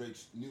ready for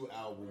Drake's new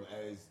album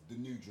as the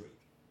new Drake.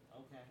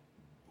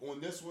 Okay. On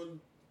this one,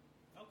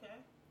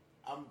 okay.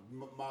 I'm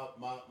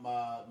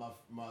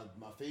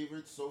my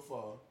favorite so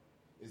far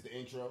is the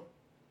intro.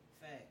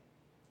 Fact.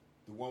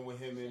 The one with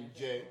him and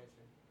Jay.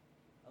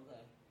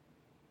 Okay.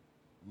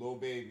 Lil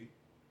Baby.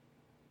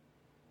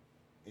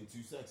 And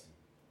Too Sexy.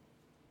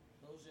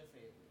 Those your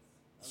favorites.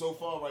 Okay. So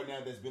far right now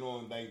that's been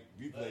on like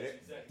replay.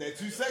 That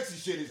Too Sexy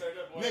shit is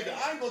nigga,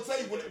 I ain't gonna tell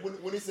you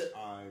when it said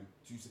I'm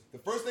too sexy. The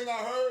first thing I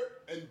heard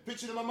and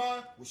pictured in my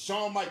mind was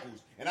Shawn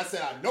Michaels. And I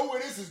said, I know where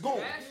this is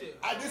going.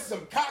 This is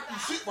some cocky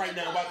shit right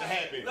now about to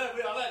happen.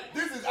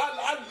 This is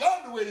I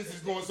love the way this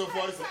is going so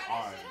far. It's like,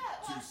 I'm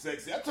too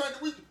sexy. I turned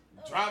we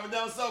driving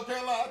down South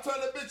Carolina, I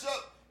turned that bitch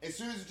up. As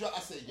soon as it dropped,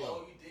 I said, yo.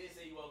 Oh, you did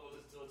say you want to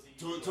go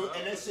listen to it.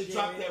 And that shit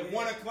dropped at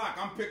 1 o'clock.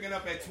 I'm picking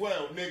up at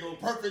 12, nigga.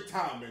 Perfect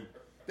timing.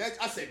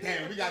 I said,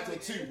 damn, we got to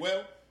 2.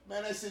 Well,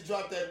 man, that shit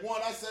dropped at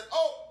 1. I said,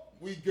 oh,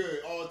 we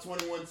good. All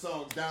 21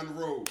 songs down the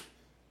road.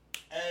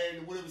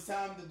 And when it was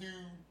time to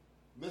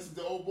listen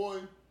to Old Boy,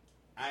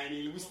 I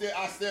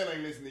still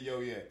ain't listening to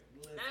yo yet.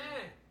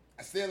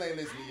 I still ain't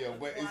listening to yo.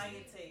 But the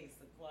quiet taste.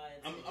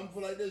 I'm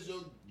for like this,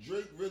 yo.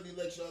 Drake really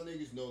let y'all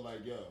niggas know,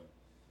 like, yo,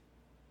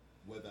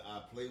 whether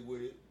I play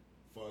with it,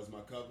 as far as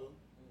my cover,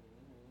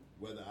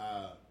 whether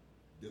I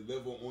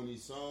deliver on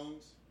these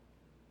songs,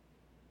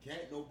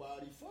 can't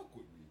nobody fuck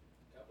with me.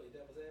 I play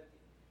Devil's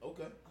Advocate.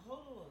 Okay.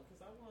 Hold on,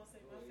 because I want to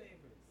say my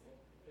favorites.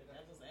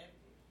 Devil's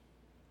Advocate.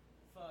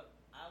 Fuck,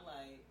 I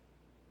like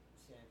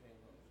Champagne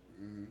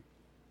Rose.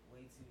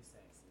 Way Too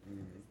Sexy.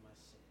 It's my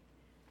shit.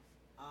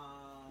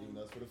 Even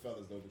though it's for the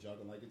fellas though, but y'all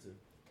can like it too.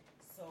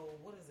 So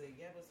what is it?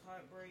 Yebba's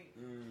Heartbreak.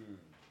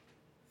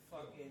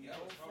 Fucking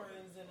No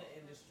Friends in the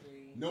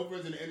Industry. No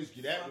Friends in the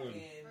Industry. That fucking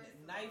one.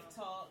 Knife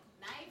Talk.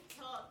 Knife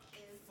Talk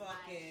is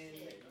fucking my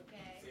shit,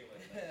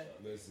 okay?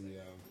 Listen,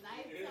 yo.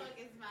 Knife Talk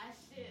is my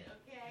shit,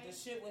 okay? The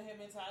shit with him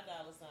and Ty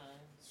Dolla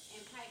 $ign.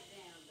 And Pipe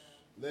Down,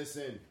 though.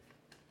 Listen.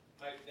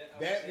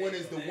 That one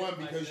is the one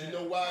because you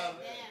know why?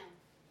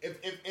 And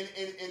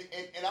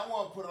I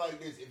want to put it like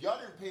this: if y'all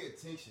didn't pay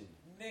attention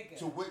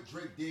to what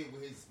Drake did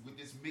with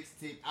this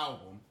mixtape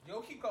album,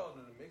 yo, keep calling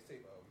it a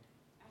mixtape album.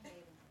 I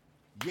hate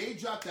him. Ye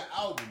dropped the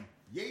album.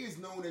 Ye is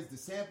known as the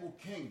sample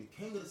king, the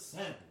king of the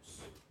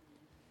samples.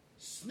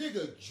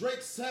 Snigga,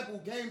 Drake's sample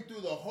game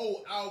through the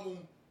whole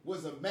album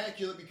was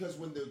immaculate because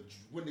when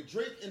the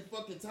Drake and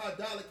fucking Ty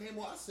Dolla came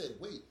on, I said,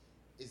 wait,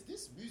 is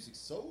this music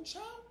Soul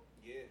Child?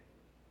 Yeah.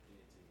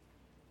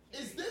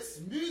 Is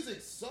this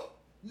music so?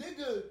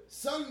 Nigga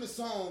sung the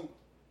song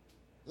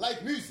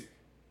like music.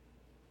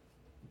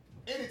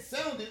 And it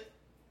sounded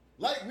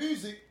like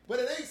music, but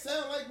it ain't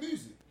sound like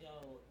music. Yo,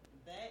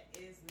 that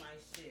is my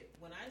shit.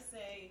 When I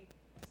say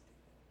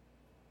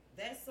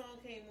that song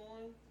came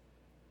on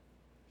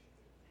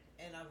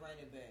and I ran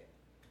it back.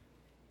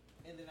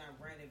 And then I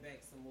ran it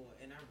back some more.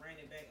 And I ran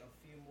it back a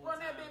few more Run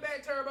times. that bitch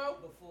back,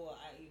 Turbo. Before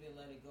I even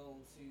let it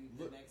go to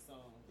the next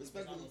song.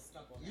 Especially, I was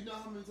stuck on you that. know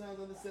how many times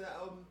I listened to that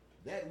album?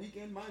 That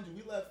weekend, mind you,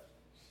 we left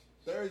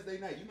Thursday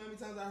night. You know how many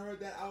times I heard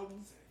that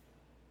album?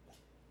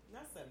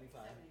 Not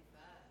 75.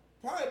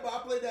 Probably, I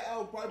played that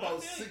album probably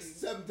about 6,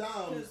 7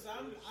 times.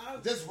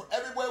 Just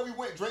everywhere we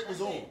went, Drake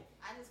was on.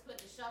 I just put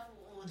the shuffle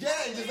on. Yeah,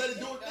 and just let it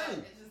do a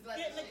thing.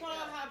 Get in the car,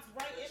 hops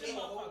right in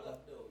the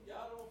motherfucker.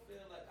 Y'all don't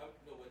feel like,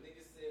 what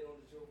niggas said on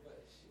the Joe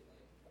Budden shit,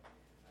 like,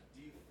 I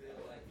do feel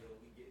like, yo,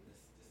 we getting this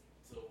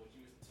so what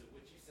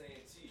you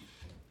saying, T,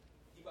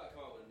 he about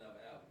to come out with another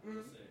album, you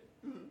know what I'm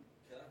saying?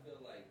 Cause I feel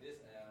like this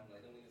album,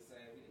 like them niggas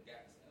saying, we done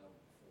got this album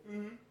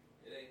before.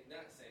 It ain't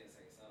not saying the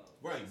same song.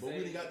 Right, but we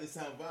done got this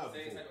time vibe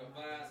Same before. type of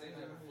vibe, same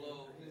type of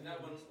flow.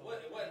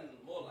 It wasn't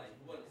more like,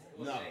 it wasn't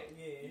Yeah.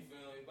 you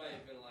feel me? It might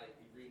have been like,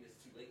 you bring this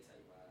too late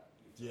type vibe.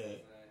 You feel Yeah.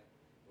 what I'm saying?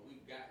 But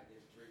we've gotten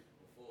this Drake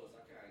before, so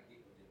I kind of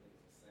get what them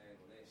niggas are saying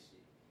on that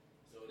shit.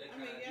 So that I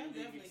kind mean, of yeah, I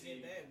definitely get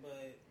that,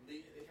 but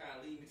it kind of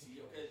lead me to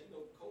you, because you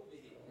know COVID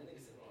hit, and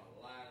niggas sitting on a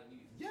lot of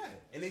music. Yeah,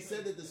 and they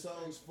said that the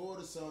songs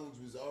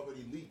was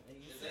already leaked. and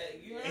you Is said,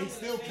 that- you heard And he what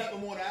still he kept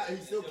said. him on the He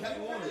still kept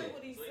him on You heard there.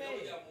 what he So you know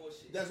we said. got more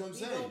shit. That's what I'm We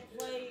saying. don't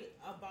play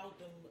about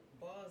them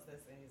bars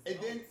that's in his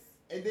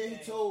And then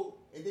notes.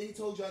 he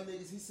told y'all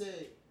niggas, he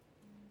said,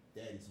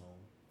 Daddy's home.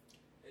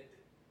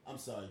 I'm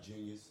sorry,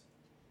 Juniors.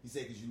 He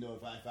said, cause you know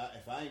if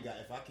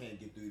I can't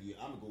get through to you,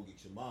 I'm gonna go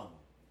get your mama.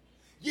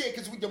 Yeah,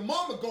 cause when your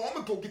mama go, I'm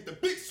gonna go get the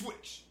big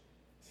switch.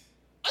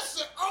 I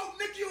said, oh,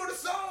 Nicki on the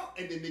song,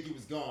 and then Nicki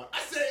was gone.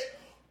 I said,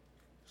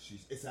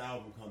 it's an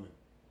album coming.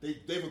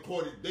 They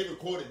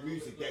recorded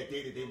music that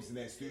day that they was in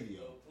that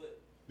studio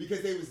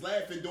because they was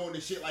laughing doing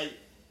the shit like,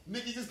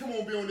 Nicki, just come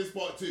on, be on this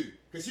part too,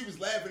 cause she was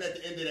laughing at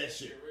the end of that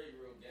shit.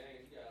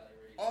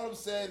 All I'm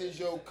saying is,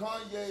 yo,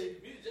 Kanye.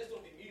 Music just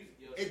don't be music,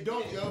 yo. It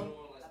don't, yo.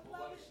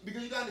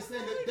 Because you gotta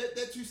understand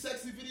that Too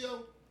Sexy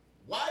video.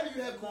 Why do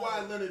you have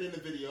Kawhi Leonard in the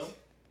video?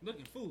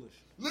 Looking foolish.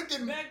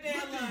 Looking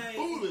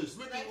foolish.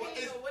 Looking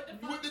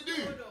what to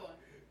do?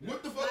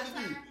 What the fuck to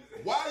do?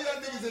 Why are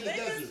y'all niggas in the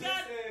desert?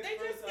 They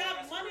just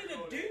got money to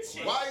do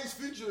shit. Why is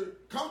Future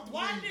comfortably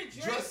Why did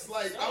Drake dressed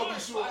like I'll be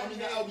sure? I mean,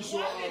 not I'll be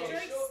sure. Why did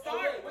Drake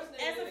start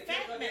as a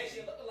fat man?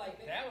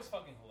 That was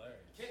fucking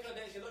hilarious. Kim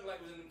Kardashian looked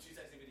like was in them Too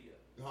Sexy video.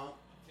 Huh?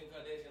 Kim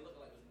Kardashian looked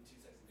like was in them Too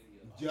Sexy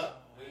video.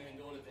 Yup. We ain't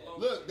doing it for long.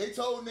 Look, they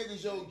told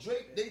niggas, yo,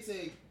 Drake. They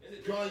say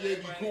Kanye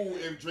be cool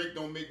if Drake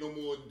don't make no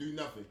more, do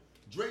nothing.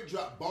 Drake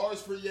dropped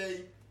bars for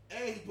Ye,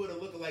 and he put a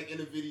lookalike in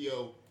the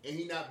video, and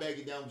he not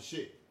backing down with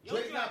shit.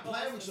 Drake not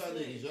playing with y'all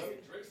niggas, yo.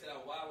 Drake said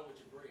I'm wildin' with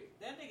your bread.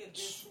 That nigga did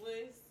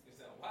Swiss. He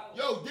said I'm wildin'.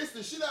 Yo, diss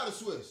the shit out of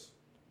Swiss.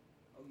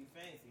 Oh, you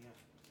fancy,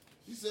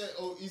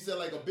 huh? He said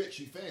like a bitch,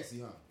 you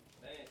fancy, huh?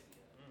 Fancy,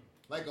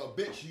 Like a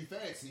bitch, you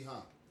fancy,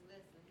 huh?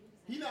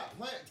 He not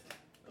playing.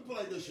 I'm put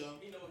like this, yo.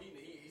 He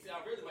said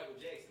I'm really Michael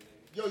Jackson,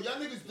 nigga. Yo,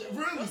 y'all niggas,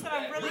 really? What's up,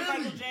 really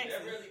Michael Jackson?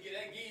 That really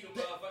get you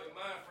the motherfucking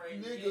mind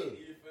frame. Nigga,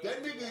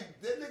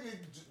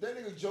 that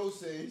nigga Joe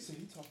said,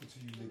 he talking to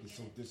you niggas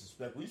so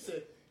disrespectful.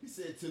 He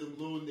said to them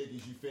little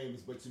niggas, you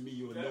famous, but to me,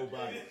 you a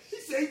nobody. He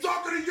said he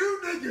talking to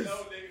you niggas.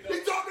 No, nigga,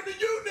 He talking to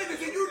you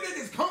niggas, and you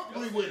niggas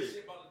comfortably with it.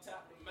 Shit about the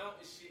top of the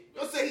mountain shit.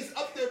 Yo say he's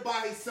up there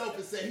by himself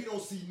and say he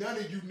don't see none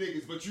of you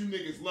niggas, but you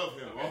niggas love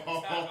him.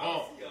 Oh,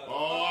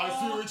 I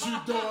see what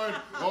you doing.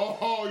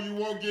 Oh, you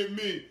won't get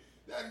me.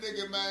 That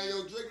nigga, man,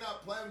 yo, Drake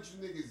not playing with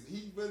you niggas.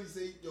 He really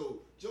say, yo,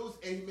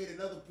 and he made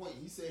another point.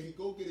 He said he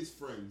go get his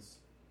friends,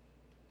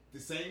 the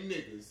same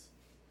niggas,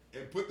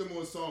 and put them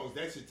on songs.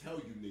 That should tell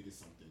you niggas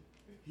something.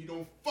 He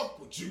don't fuck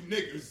with you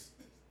niggas.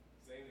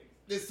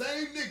 The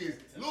same niggas.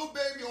 Lil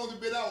Baby only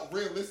been out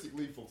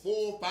realistically for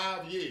 4 or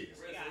 5 years.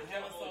 We got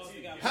hella songs.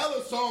 We got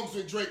Hella songs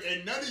with Drake,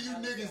 and none of you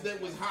niggas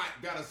that was hot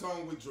got a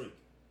song with Drake.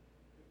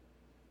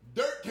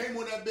 Dirt came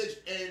on that bitch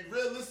and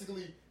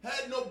realistically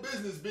had no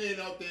business being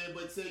out there,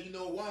 but said, you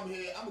know, while I'm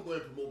here, I'm gonna go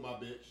ahead and promote my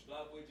bitch.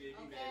 Block with JB,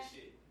 that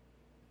shit.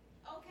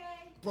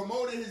 Okay.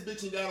 Promoted his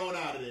bitch and got on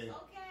out of there.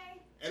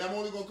 Okay. And I'm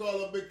only gonna call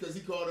her bitch because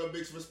he called her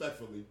bitch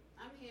respectfully.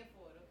 I'm here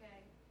for it.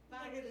 Okay.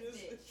 Find this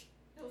bitch.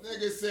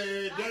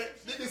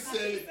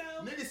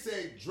 Nigga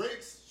said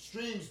Drake's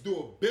streams do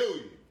 1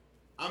 billion.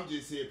 I'm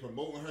just here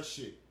promoting her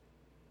shit.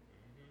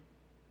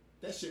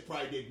 That shit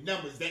probably did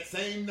numbers that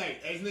same night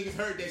as niggas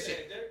heard that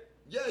shit. Dirt?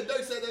 Yeah,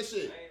 Dirk said that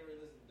shit. I ain't really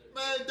listened to Dirt.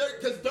 Man,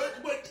 because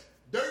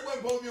Dirk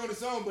wasn't supposed to be on the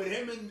song, but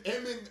him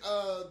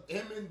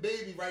and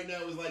Baby right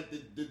now is like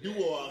the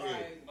duo out here.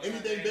 Right.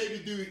 Anything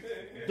Baby do,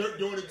 Dirk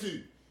doing it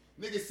too.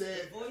 Nigga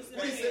said, Voice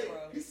what he of said?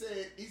 hero.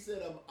 He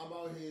said, I'm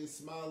out here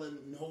smiling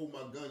and hold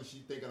my gun.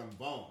 She thinking I'm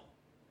Vaughn.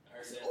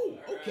 I said, heard oh,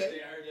 that.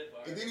 okay. I heard that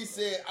part. And then he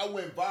said, I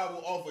went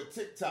viral off of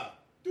TikTok.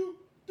 Doop,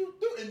 doop,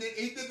 doop. And then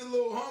he did the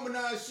little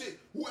harmonized shit.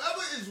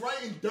 Whoever is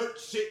writing dirt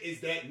shit is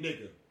that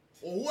nigga.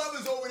 Or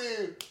whoever's over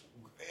there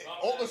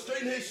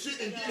orchestrating his shit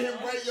and get him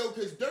right, yo,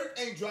 because Dirt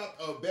ain't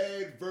dropped a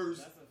bad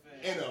verse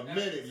in a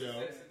minute, yo.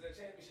 This is the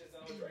championship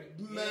song with Drake.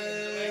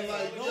 Man,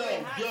 like,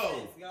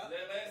 yo. That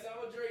last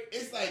song with Drake.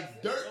 It's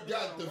like Dirt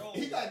got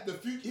he got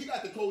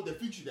the code that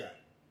Future got.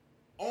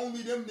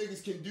 Only them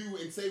niggas can do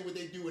and say what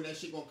they do, and that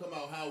shit gonna come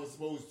out how it's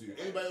supposed to.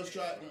 Anybody else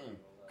try?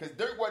 Because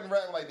Dirt wasn't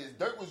rapping like this.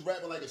 Dirt was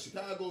rapping like a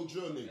Chicago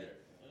drill nigga.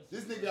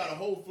 This nigga got a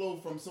whole flow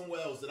from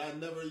somewhere else that I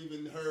never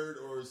even heard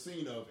or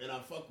seen of, and I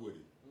fuck with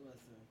it.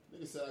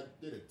 Nigga said I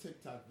did a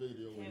TikTok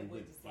video and it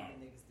went viral.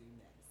 Niggas do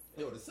next.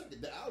 Yo,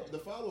 the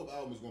follow-up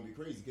album is gonna be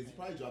crazy because he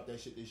probably dropped that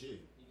shit this year.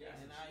 He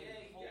tried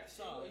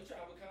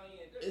with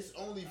Kanye and Dirt. It's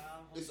only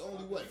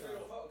what? He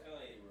real fuck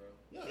Kanye, bro.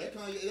 Yo,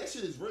 that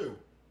shit is real.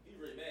 He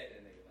really mad at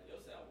that nigga. Like, yo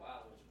sound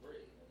wild with your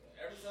bread.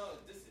 Every song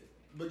is this.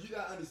 But you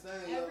gotta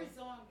understand, Every yo.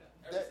 song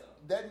though.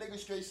 That nigga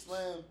Straight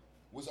Slam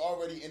was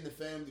already in the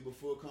family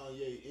before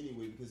Kanye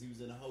anyway because he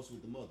was in the house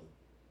with the mother.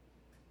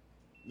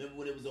 Remember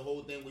when it was the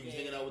whole thing where he was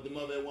hanging out with the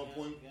mother at one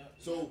point?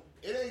 So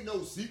it ain't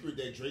no secret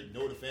that Drake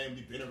know the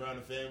family, been around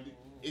the family.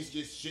 It's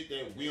just shit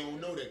that we don't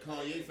know that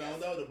Kanye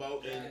found out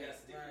about and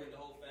with the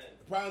whole family.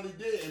 probably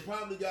did and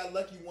probably got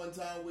lucky one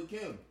time with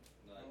Kim.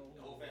 Like,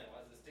 the whole family.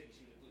 Why is this sticky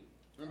sheet of glue?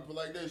 Let me put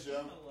like this, yo. You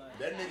know what?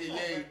 That nigga I'll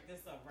Ye. wrap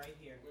this up right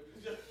here.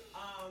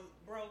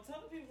 Bro,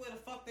 tell the people where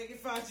the fuck they can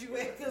find you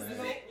at, cause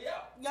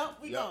yup,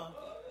 we gone.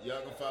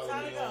 Y'all can follow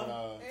Time me to go. on. Time to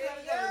go.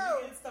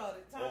 You getting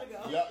started. Time to go.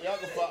 Y'all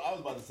can follow. I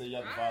was about to say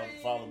y'all can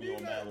follow me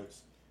on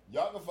Malix.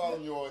 Y'all can follow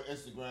me on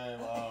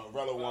Instagram,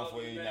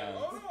 Rello1489.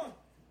 Hold on.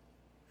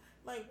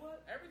 Like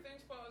what?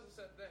 Everything's paused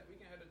except that. We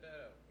can edit that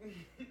out.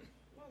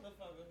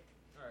 Motherfucker.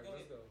 Alright,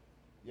 let's go.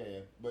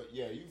 Yeah. But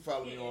yeah, you can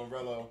follow me on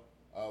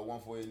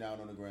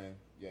Rello1489 on the gram.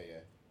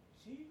 Yeah.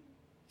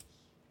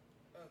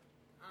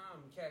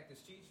 I'm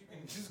Cactus Cheese. You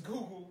can just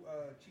Google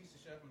Cheese the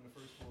Chef on the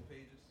first 4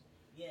 pages.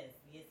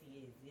 Yes, he is.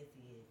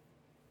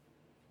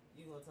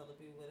 You gonna tell the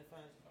people where to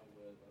find you? I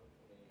will, bro.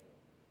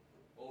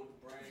 Older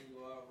brand,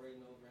 you already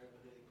know. Grab a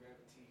hoodie, grab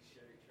a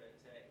t-shirt,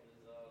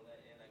 Tractaculars, all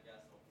that. And I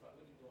got some fire.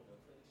 What are you doing though?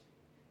 Play this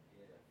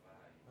shit. Yeah,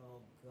 fire.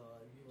 Oh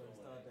God, you wanna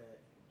start that?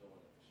 I'm doing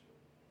it for sure.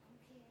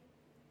 Okay.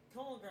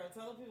 Come on, girl.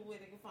 Tell the people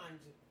where they can find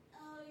you.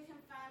 Oh, you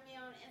can find me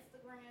on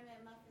Instagram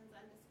at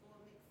muffins_mixes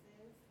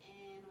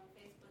and on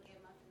Facebook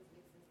at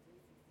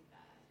muffinsmixes365.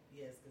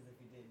 Yes, because if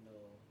you didn't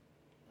know,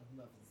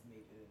 Muffins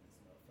made it in this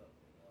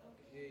motherfucker.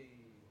 Hey.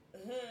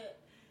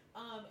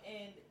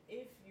 And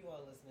if you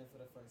are listening for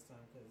the first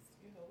time, because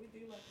you know we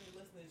do like new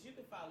listeners, you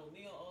can follow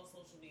me on all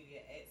social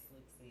media at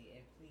Slicksy,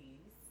 and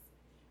please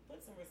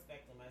put some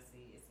respect on my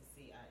C. It's a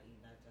CIE,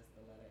 not just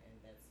the letter, and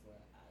that's where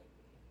I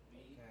be.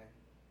 Okay.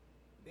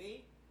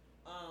 B.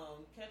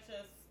 Catch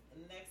us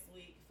next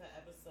week for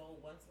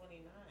episode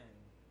 129,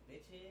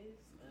 bitches.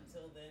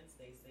 Until then,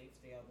 stay safe,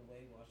 stay out of the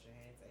way, wash your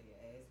hands and your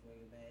ass, wear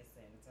your mask,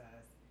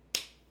 sanitize.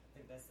 I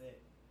think that's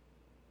it.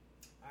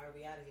 Alright,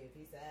 we out of here.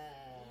 Peace out.